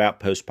calls about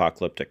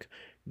post-apocalyptic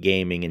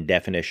gaming and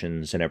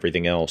definitions and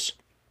everything else.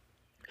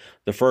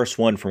 The first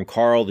one from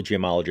Carl, the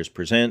Gemologist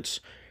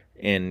Presents,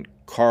 and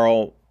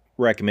Carl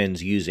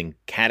recommends using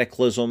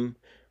Cataclysm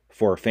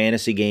for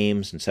fantasy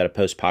games instead of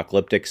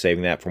post-apocalyptic,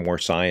 saving that for more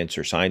science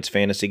or science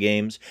fantasy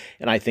games,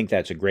 and I think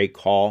that's a great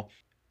call.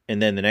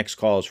 And then the next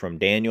call is from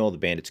Daniel, the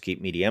Bandits Keep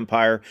Media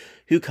Empire,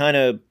 who kind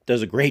of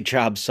does a great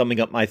job summing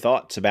up my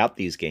thoughts about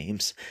these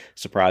games,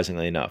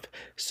 surprisingly enough.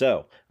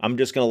 So I'm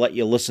just going to let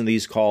you listen to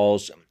these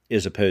calls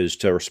as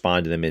opposed to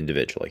respond to them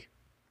individually.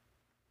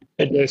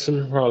 Hey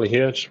Jason, Riley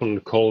here. Just wanted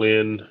to call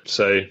in,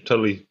 say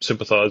totally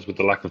sympathise with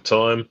the lack of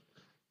time,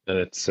 and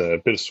it's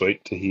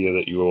bittersweet to hear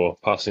that you're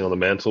passing on the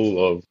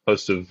mantle of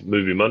host of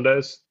Movie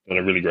Mondays. Done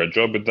a really great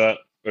job with that.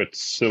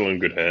 It's still in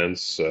good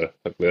hands, so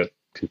hopefully that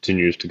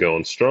continues to go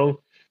on strong,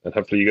 and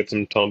hopefully you get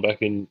some time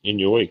back in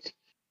your week.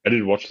 I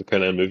did watch the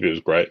Conan movie; it was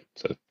great.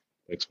 So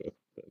thanks for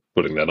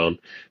putting that on.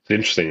 It's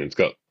interesting. It's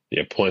got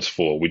points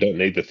for we don't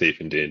need the thief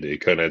in D&D.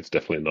 Conan's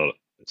definitely not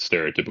a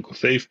stereotypical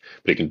thief,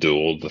 but he can do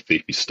all the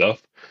thiefy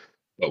stuff.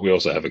 But we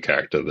also have a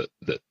character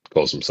that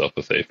calls himself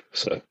a thief.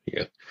 So,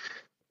 yeah,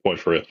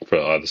 point for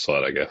either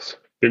side, I guess.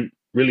 Been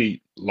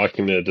really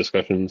liking the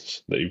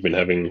discussions that you've been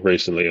having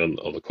recently on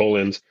the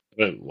call-ins.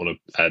 I don't want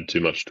to add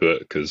too much to it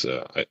because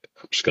I'm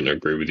just going to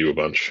agree with you a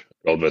bunch.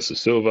 Gold versus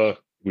silver.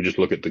 We just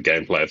look at the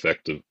gameplay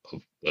effect of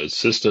those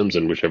systems,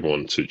 and whichever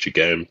one suits your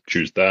game,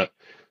 choose that.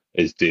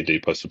 Is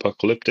D&D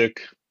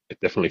post-apocalyptic? It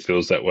definitely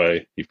feels that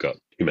way. You've got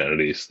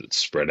humanities that's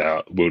spread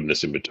out,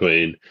 wilderness in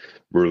between,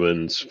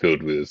 ruins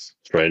filled with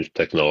strange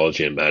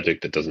technology and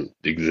magic that doesn't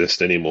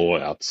exist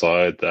anymore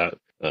outside that,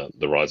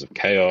 the rise of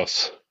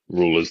chaos,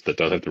 rulers that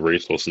don't have the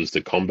resources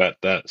to combat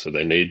that, so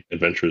they need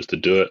adventurers to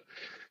do it.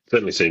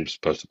 Certainly seems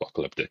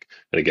post-apocalyptic.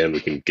 And again, we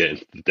can get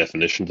into the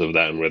definitions of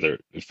that and whether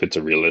it fits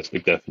a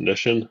realistic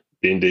definition.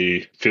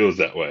 D&D feels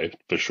that way,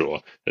 for sure.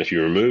 And if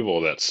you remove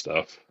all that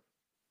stuff,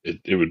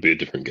 it would be a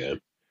different game.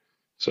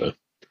 So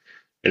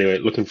anyway,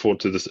 looking forward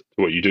to this,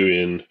 what you do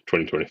in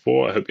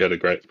 2024. I hope you had a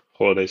great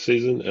holiday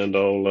season, and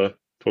I'll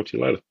talk to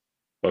you later.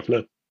 Bye for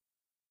now.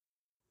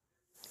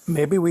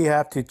 Maybe we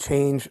have to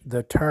change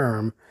the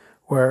term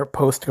where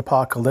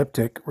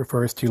post-apocalyptic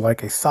refers to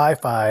like a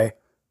sci-fi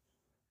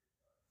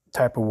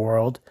type of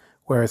world,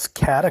 whereas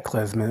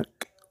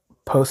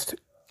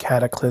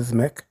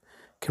post-cataclysmic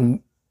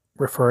can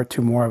refer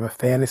to more of a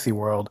fantasy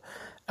world.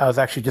 I was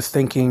actually just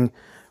thinking,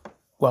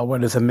 well,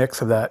 what is a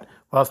mix of that?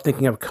 Well, I was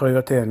thinking of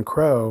Coyote and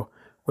Crow,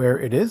 where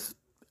it is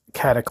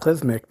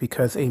cataclysmic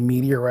because a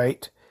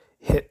meteorite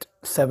hit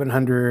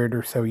 700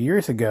 or so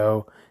years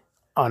ago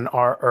on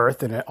our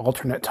Earth in an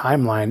alternate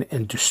timeline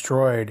and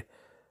destroyed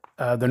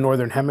the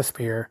Northern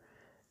Hemisphere,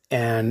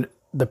 and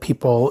the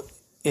people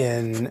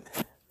in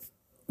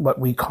what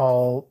we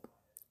call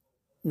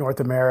North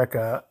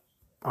America.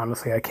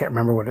 Honestly, I can't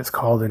remember what it's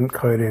called in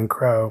Coyote and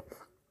Crow.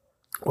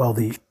 Well,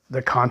 the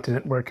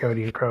continent where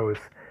Coyote and Crow is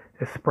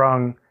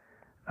sprung,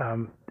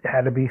 it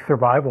had to be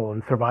survival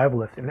and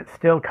survivalist, and it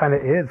still kind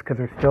of is, because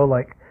there's still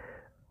like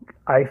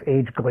ice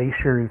age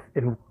glaciers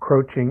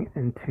encroaching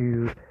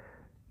into,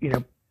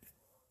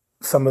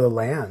 some of the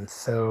lands.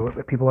 So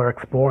people are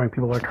exploring,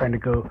 people are trying to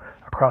go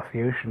across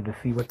the ocean to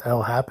see what the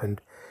hell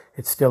happened.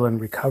 It's still in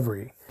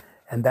recovery.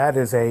 And that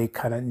is a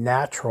kind of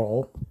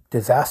natural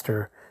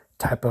disaster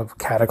type of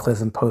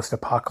cataclysm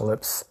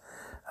post-apocalypse,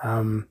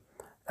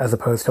 as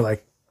opposed to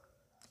like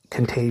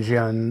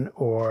Contagion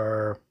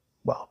or,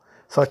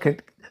 so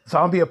like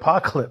zombie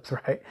apocalypse,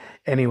 right?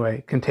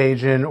 Anyway,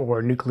 Contagion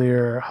or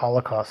nuclear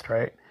holocaust,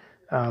 right?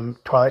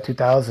 Twilight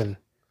 2000,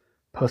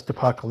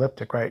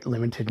 post-apocalyptic, right?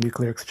 Limited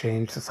nuclear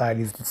exchange,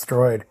 society's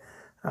destroyed.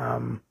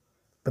 But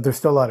there's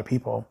still a lot of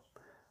people.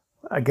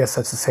 I guess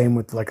that's the same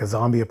with like a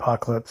zombie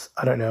apocalypse.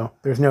 I don't know.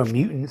 There's no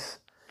mutants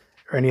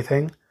or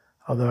anything,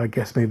 although I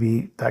guess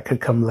maybe that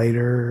could come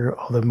later.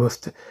 Although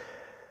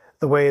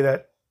the way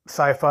that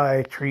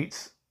sci-fi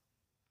treats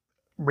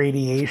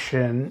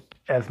radiation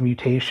as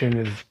mutation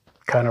is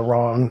kind of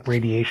wrong.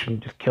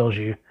 Radiation just kills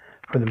you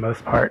for the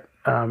most part.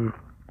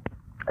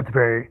 It's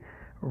very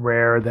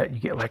rare that you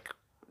get like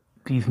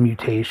these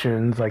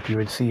mutations like you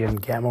would see in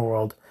Gamma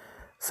World.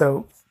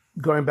 So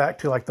going back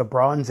to like the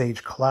Bronze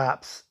Age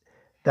collapse,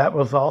 that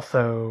was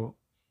also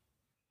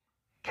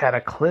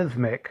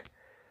cataclysmic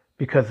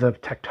because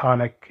of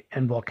tectonic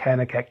and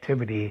volcanic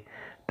activity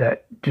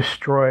that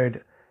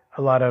destroyed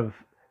a lot of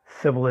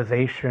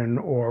civilization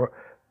or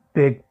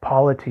big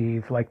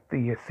polities like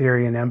the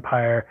Assyrian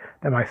Empire,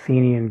 the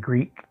Mycenaean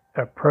Greek,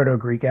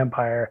 Proto-Greek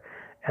Empire,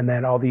 and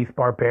then all these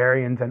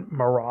barbarians and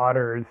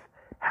marauders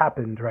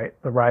happened, right?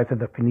 The rise of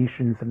the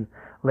Phoenicians and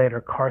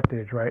later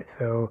Carthage, right?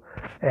 So,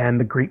 and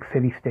the Greek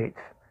city-states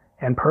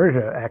and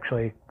Persia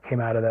actually came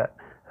out of that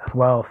as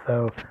well.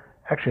 So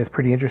actually it's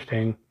pretty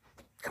interesting.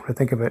 Come to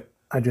think of it,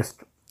 I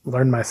just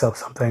learned myself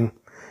something.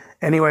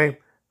 Anyway,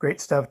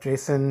 great stuff,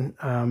 Jason.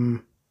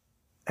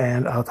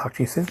 And I'll talk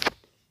to you soon.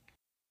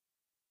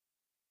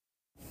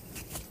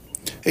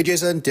 Hey,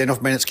 Jason, Daniel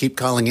from Minutes keep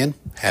calling in.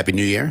 Happy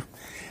New Year.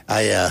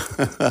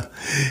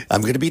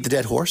 I'm going to beat the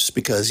dead horse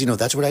because,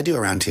 that's what I do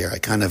around here. I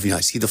kind of,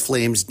 I see the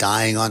flames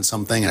dying on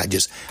something and I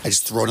just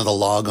throw another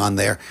log on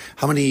there.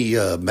 How many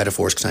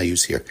metaphors can I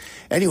use here?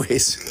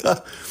 Anyways,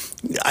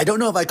 I don't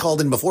know if I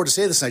called in before to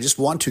say this, and I just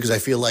want to because I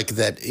feel like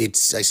that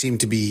I seem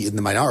to be in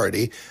the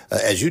minority,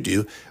 as you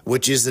do,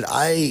 which is that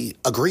I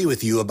agree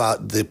with you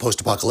about the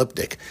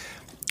post-apocalyptic.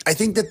 I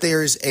think that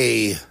there's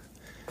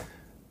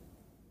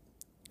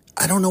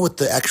I don't know what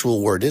the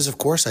actual word is, of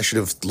course. I should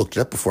have looked it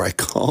up before I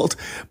called.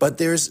 But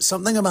there's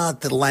something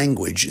about the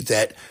language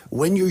that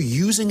when you're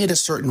using it a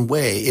certain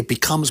way, it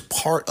becomes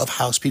part of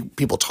how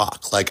people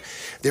talk. Like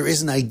there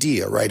is an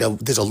idea, right?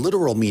 There's a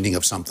literal meaning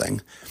of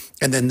something.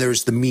 And then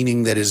there's the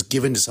meaning that is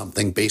given to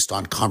something based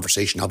on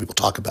conversation, how people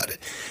talk about it.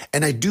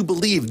 And I do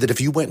believe that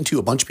if you went into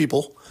a bunch of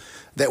people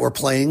that were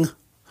playing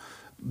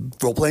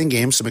role-playing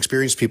games, some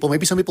experienced people,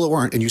 maybe some people that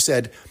weren't, and you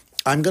said,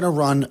 I'm going to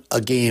run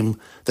a game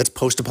that's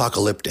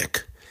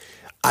post-apocalyptic,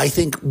 I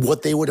think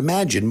what they would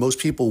imagine, most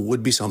people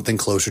would be something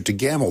closer to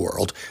Gamma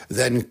World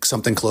than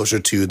something closer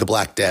to the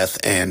Black Death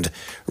and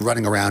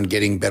running around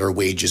getting better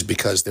wages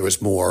because there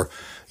was more,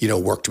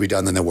 work to be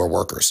done than there were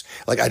workers.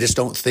 Like, I just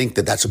don't think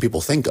that that's what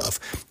people think of.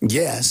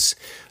 Yes,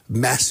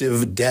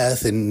 massive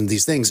death and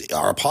these things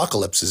are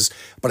apocalypses,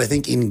 but I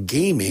think in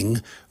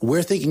gaming,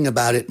 we're thinking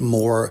about it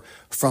more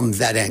from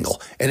that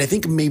angle. And I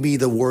think maybe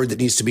the word that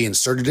needs to be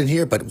inserted in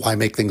here, but why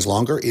make things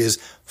longer, is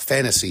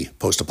fantasy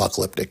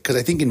post-apocalyptic. Because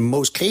I think in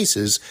most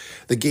cases,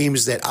 the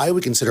games that I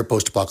would consider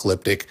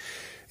post-apocalyptic,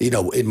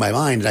 in my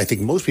mind, and I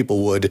think most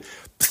people would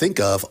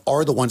think of,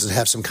 are the ones that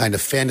have some kind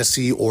of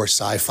fantasy or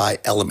sci-fi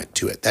element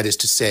to it. That is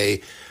to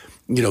say,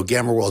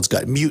 Gamma World's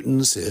got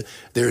mutants.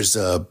 There's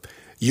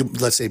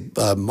let's say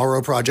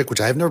Morrow Project,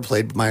 which I have never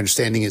played, but my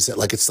understanding is that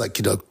it's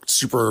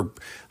super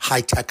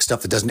high-tech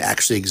stuff that doesn't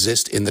actually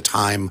exist in the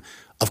time,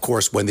 of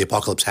course, when the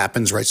apocalypse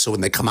happens, right? So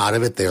when they come out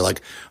of it, they're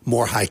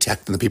more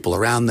high-tech than the people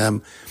around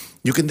them.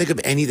 You can think of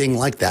anything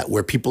like that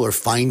where people are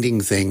finding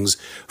things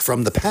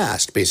from the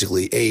past,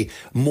 basically a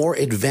more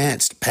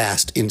advanced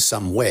past in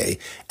some way,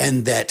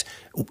 and that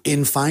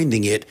in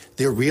finding it,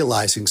 they're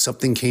realizing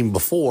something came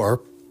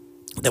before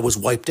that was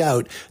wiped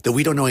out, that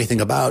we don't know anything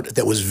about,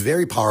 that was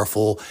very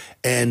powerful,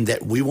 and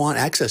that we want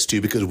access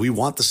to because we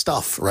want the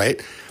stuff,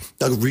 right?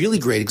 A really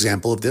great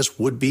example of this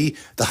would be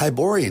The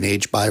Hyborian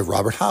Age by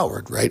Robert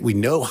Howard, right? We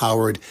know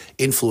Howard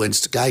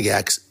influenced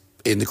Gygax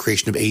in the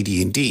creation of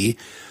AD&D,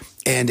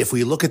 and if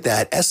we look at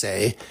that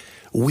essay,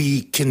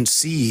 we can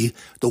see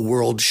the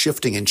world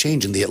shifting and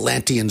changing, the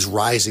Atlanteans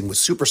rising with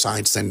super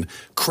science and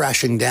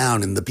crashing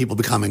down, and the people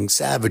becoming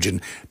savage,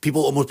 and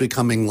people almost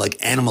becoming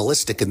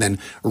animalistic and then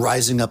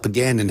rising up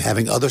again and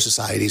having other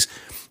societies.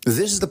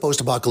 This is the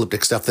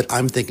post-apocalyptic stuff that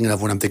I'm thinking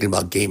of when I'm thinking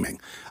about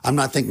gaming. I'm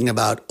not thinking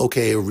about,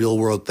 okay, a real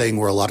world thing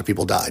where a lot of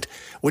people died,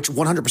 which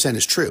 100%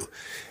 is true,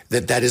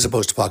 that is a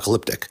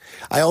post-apocalyptic.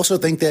 I also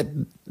think that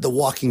The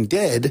Walking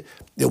Dead,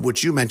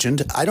 which you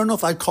mentioned, I don't know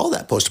if I'd call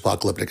that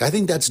post-apocalyptic. I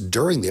think that's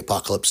during the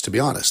apocalypse, to be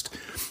honest.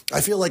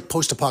 I feel like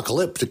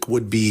post-apocalyptic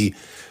would be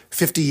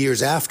 50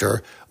 years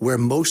after, where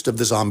most of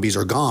the zombies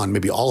are gone,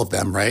 maybe all of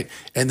them, right?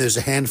 And there's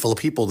a handful of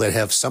people that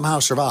have somehow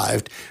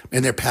survived,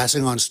 and they're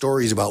passing on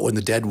stories about when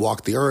the dead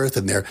walked the earth,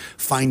 and they're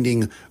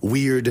finding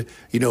weird,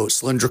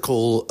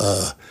 cylindrical,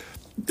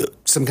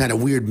 some kind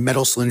of weird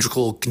metal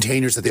cylindrical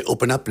containers that they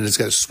open up, and it's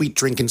got a sweet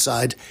drink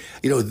inside.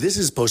 This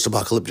is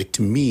post-apocalyptic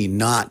to me,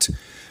 not,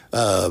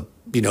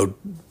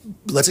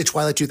 let's say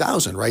Twilight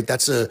 2000, right?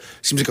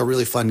 Seems like a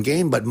really fun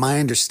game, but my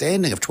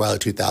understanding of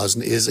Twilight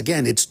 2000 is,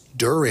 again, it's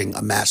during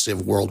a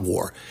massive world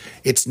war.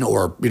 It's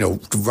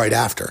right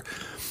after.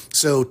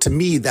 So to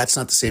me, that's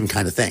not the same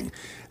kind of thing.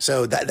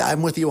 So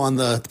I'm with you on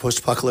the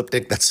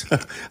post-apocalyptic.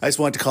 I just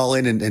wanted to call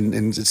in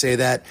and say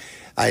that.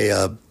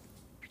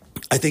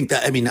 I think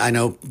that, I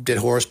know dead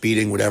horse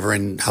beating, whatever,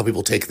 and how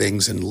people take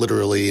things and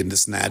literally and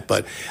this and that.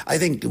 But I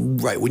think,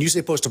 right, when you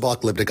say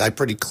post-apocalyptic, I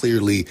pretty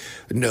clearly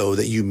know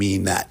that you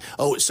mean that.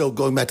 Oh, so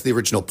going back to the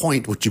original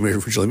point, which you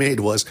originally made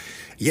was,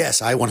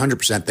 yes, I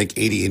 100% think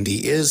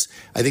AD&D is.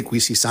 I think we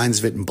see signs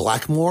of it in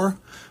Blackmoor,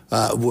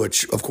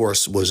 which, of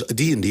course, was a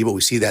D&D, but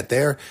we see that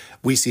there.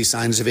 We see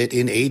signs of it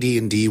in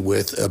AD&D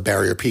with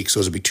Barrier Peak. So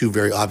those would be two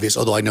very obvious,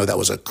 although I know that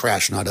was a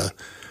crash, not a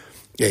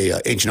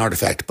ancient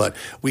artifact, but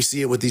we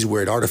see it with these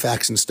weird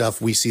artifacts and stuff.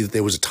 We see that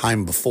there was a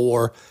time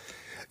before,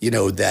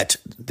 that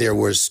there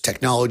was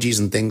technologies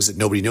and things that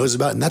nobody knows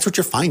about, and that's what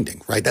you're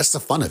finding, right? That's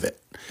the fun of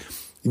it.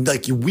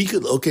 Like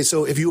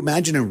so if you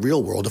imagine in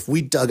real world, if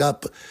we dug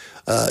up,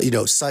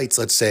 sites,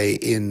 let's say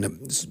in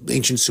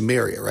ancient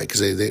Sumeria, right?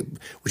 Because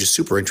which is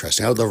super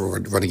interesting. I would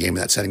love to run a game in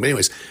that setting. But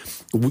anyways,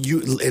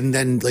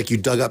 you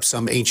dug up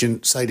some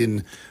ancient site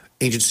in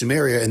ancient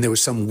Sumeria, and there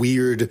was some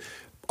weird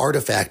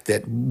artifact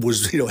that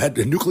was, had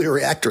a nuclear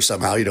reactor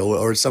somehow,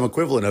 or some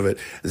equivalent of it.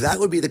 That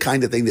would be the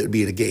kind of thing that would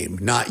be in a game,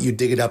 not you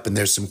dig it up and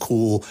there's some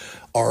cool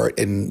art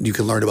and you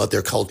can learn about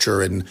their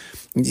culture and,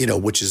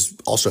 which is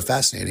also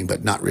fascinating,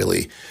 but not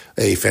really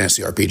a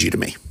fantasy RPG to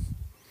me.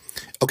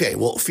 Okay,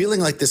 well,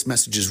 feeling like this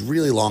message is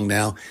really long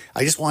now,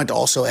 I just wanted to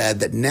also add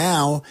that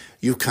now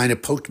you've kind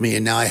of poked me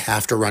and now I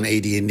have to run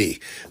AD&D.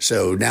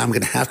 So now I'm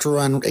going to have to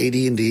run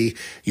AD&D.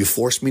 You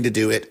forced me to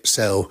do it.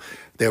 So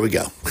there we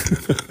go.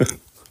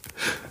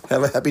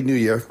 Have a happy new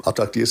year. I'll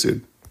talk to you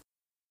soon.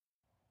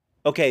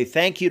 Okay,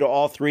 thank you to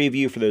all three of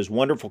you for those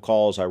wonderful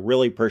calls. I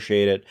really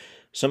appreciate it.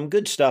 Some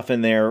good stuff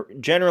in there.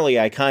 Generally,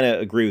 I kind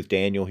of agree with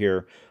Daniel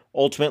here.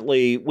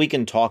 Ultimately, we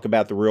can talk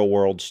about the real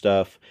world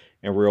stuff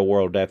and real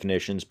world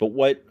definitions, but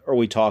what are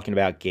we talking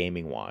about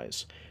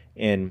gaming-wise?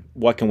 And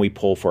what can we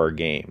pull for our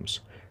games?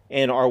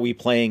 And are we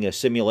playing a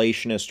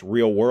simulationist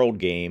real world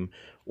game,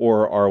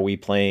 or are we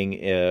playing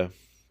a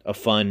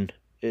fun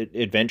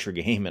adventure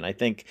game? And I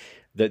think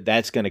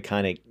that's going to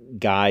kind of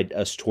guide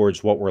us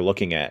towards what we're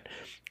looking at.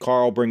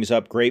 Carl brings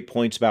up great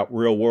points about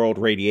real-world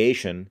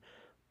radiation,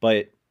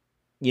 but,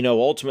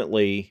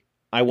 ultimately,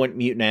 I want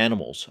mutant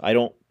animals. I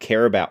don't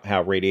care about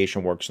how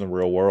radiation works in the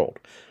real world.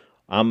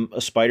 I'm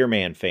a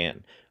Spider-Man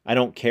fan. I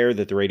don't care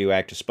that the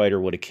radioactive spider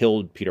would have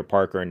killed Peter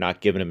Parker and not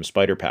given him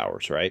spider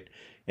powers, right?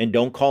 And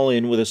don't call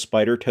in with a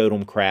spider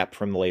totem crap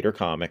from the later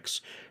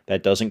comics.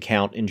 That doesn't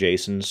count in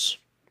Jason's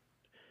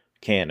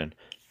canon.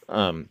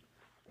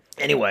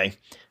 Anyway...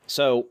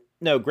 So,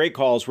 no, great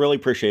calls. Really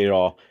appreciate it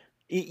all.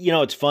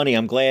 It's funny.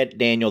 I'm glad,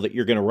 Daniel, that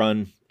you're going to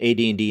run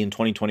AD&D in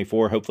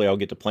 2024. Hopefully I'll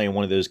get to play in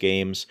one of those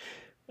games.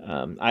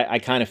 I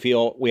kind of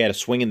feel we had a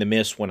swing and the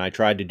miss when I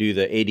tried to do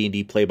the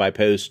AD&D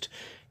play-by-post,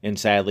 and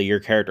sadly your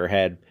character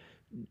had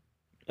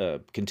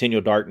a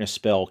Continual Darkness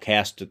spell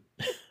cast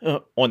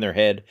on their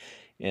head,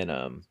 and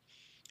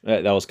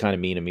that was kind of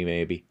mean of me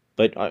maybe.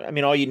 But,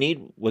 all you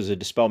need was a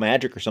Dispel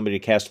Magic or somebody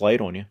to cast light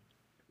on you.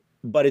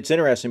 But it's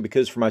interesting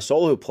because for my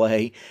solo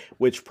play,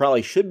 which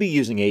probably should be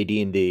using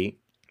AD&D,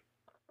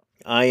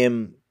 I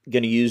am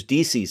going to use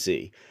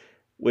DCC,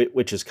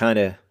 which is kind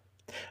of...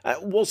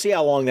 we'll see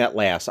how long that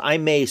lasts. I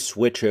may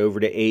switch over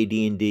to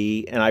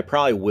AD&D, and I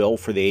probably will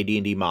for the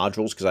AD&D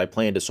modules because I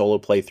plan to solo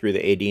play through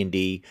the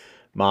AD&D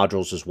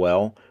modules as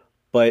well.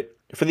 But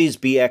for these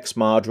BX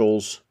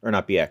modules, or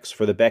not BX,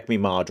 for the BECMI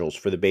modules,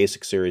 for the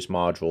basic series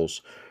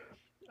modules,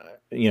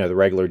 the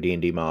regular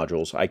D&D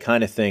modules, I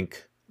kind of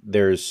think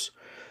there's...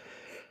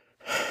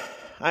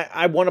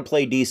 I want to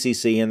play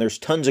DCC, and there's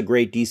tons of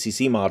great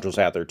DCC modules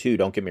out there too,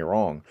 don't get me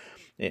wrong.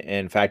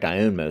 In fact, I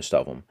own most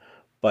of them.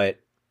 But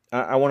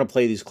I want to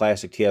play these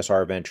classic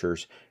TSR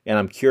adventures, and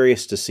I'm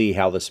curious to see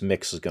how this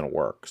mix is going to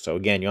work. So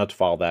again, you'll have to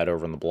follow that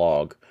over in the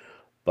blog.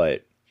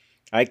 But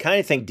I kind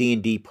of think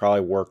D&D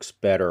probably works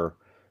better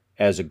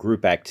as a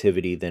group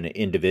activity than an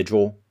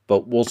individual,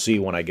 but we'll see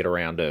when I get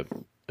around to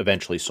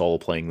eventually solo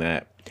playing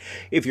that.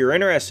 If you're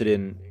interested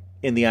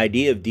in the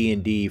idea of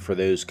D&D for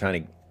those kind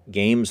of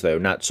games, though,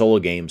 not solo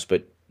games,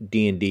 but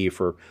D&D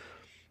for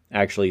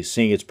actually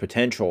seeing its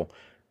potential,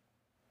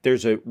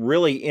 there's a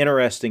really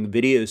interesting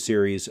video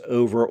series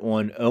over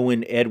on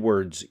Owen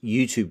Edwards'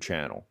 YouTube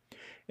channel.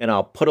 And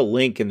I'll put a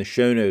link in the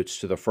show notes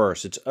to the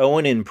first. It's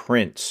Owen and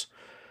Prince,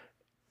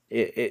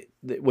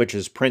 which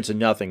is Prince of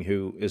Nothing,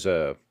 who is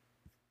a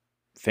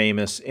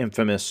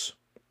infamous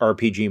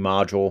RPG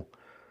module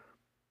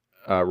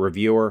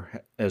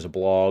reviewer, as a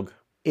blog.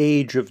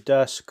 Age of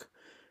Dusk.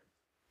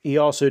 He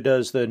also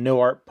does the No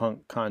Art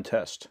Punk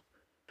contest.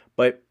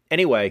 But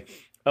anyway,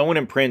 Owen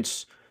and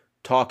Prince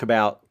talk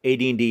about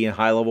AD&D and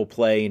high-level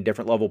play and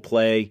different level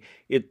play.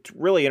 It's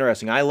really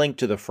interesting. I linked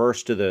to the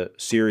first of the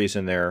series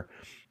in there,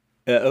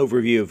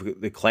 overview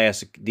of the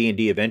classic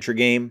D&D adventure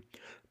game.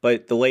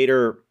 But the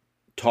later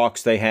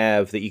talks they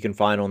have that you can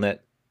find on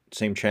that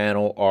same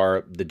channel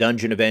are the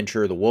Dungeon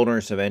Adventure, the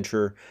Wilderness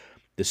Adventure,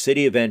 the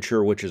City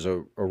Adventure, which is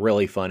a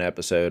really fun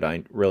episode.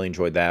 I really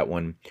enjoyed that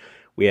one.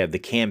 We have the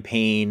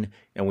campaign,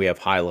 and we have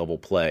high-level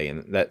play,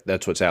 and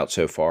that's what's out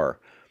so far.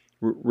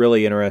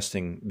 Really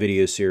interesting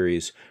video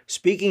series.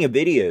 Speaking of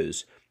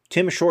videos,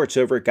 Tim Shorts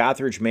over at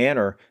Gothridge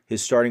Manor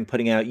is starting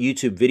putting out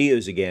YouTube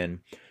videos again,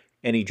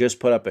 and he just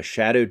put up a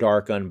Shadow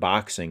Dark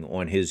unboxing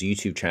on his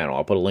YouTube channel.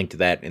 I'll put a link to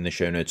that in the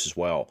show notes as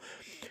well.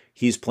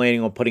 He's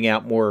planning on putting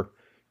out more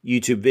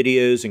YouTube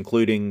videos,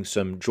 including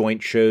some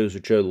joint shows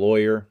with Joe the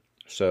Lawyer,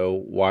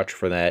 so watch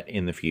for that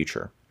in the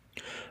future.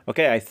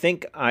 Okay, I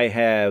think I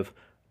have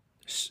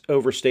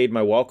overstayed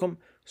my welcome,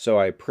 so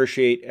I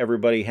appreciate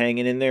everybody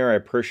hanging in there. I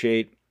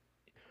appreciate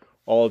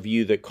all of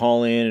you that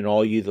call in and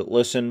all of you that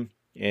listen,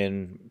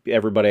 and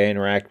everybody I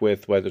interact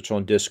with, whether it's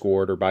on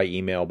Discord or by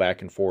email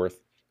back and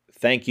forth.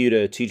 Thank you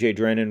to TJ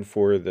Drennan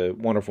for the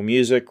wonderful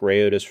music,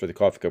 Ray Otis for the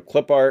Coffee Cup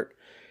clip art,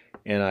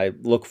 and I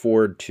look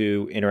forward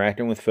to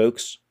interacting with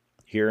folks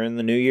here in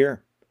the new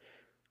year.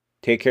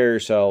 Take care of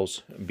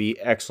yourselves. Be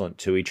excellent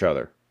to each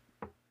other.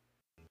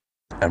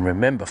 And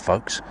remember,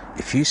 folks,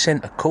 if you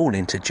sent a call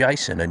in to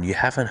Jason and you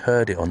haven't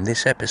heard it on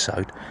this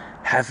episode,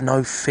 have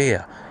no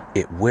fear.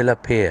 It will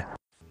appear.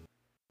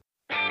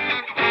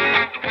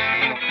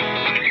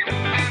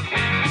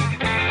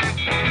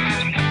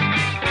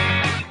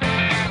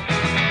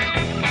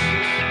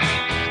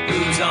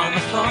 Who's on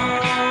the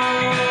phone?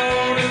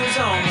 Who's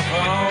on the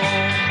phone?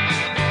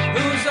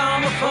 Who's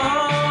on the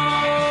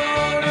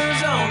phone?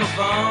 Who's on the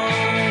phone?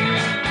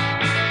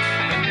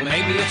 Well,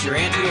 maybe it's your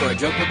auntie or a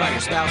joke about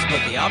your spouse, but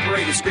the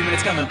operator's screaming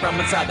it's coming from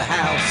inside the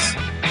house.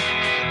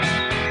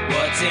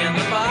 What's in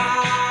the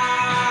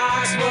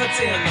box? What's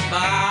in the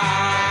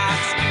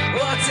box?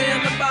 What's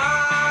in the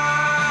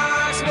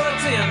box?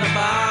 What's in the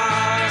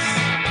box?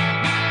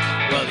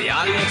 Well, the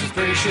audience is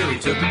pretty sure he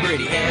took a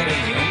pretty head,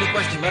 and the only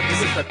question left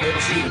is if the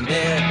pit'll shoot him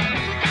dead.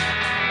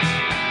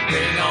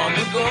 Bring on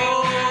the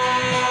gore,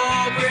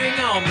 bring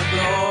on the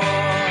gore.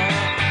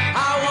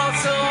 I want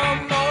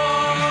some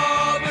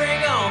more,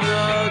 bring on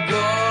the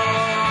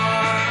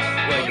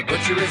gore. Well, the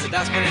butcher is a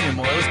dustman and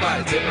your moil is by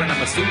the tipper, and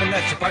I'm assuming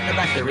that's your partner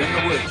back there in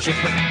the wood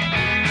chipper.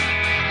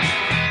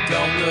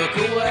 Don't look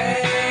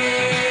away,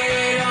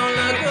 don't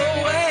look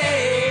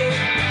away,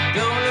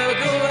 don't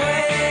look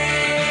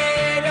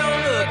away,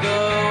 don't look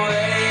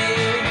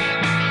away.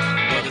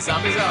 Well, the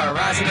zombies are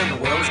rising and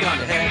the world has gone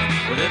to heck.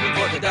 We're living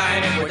for the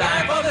dying and we're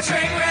dying for the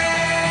train wreck.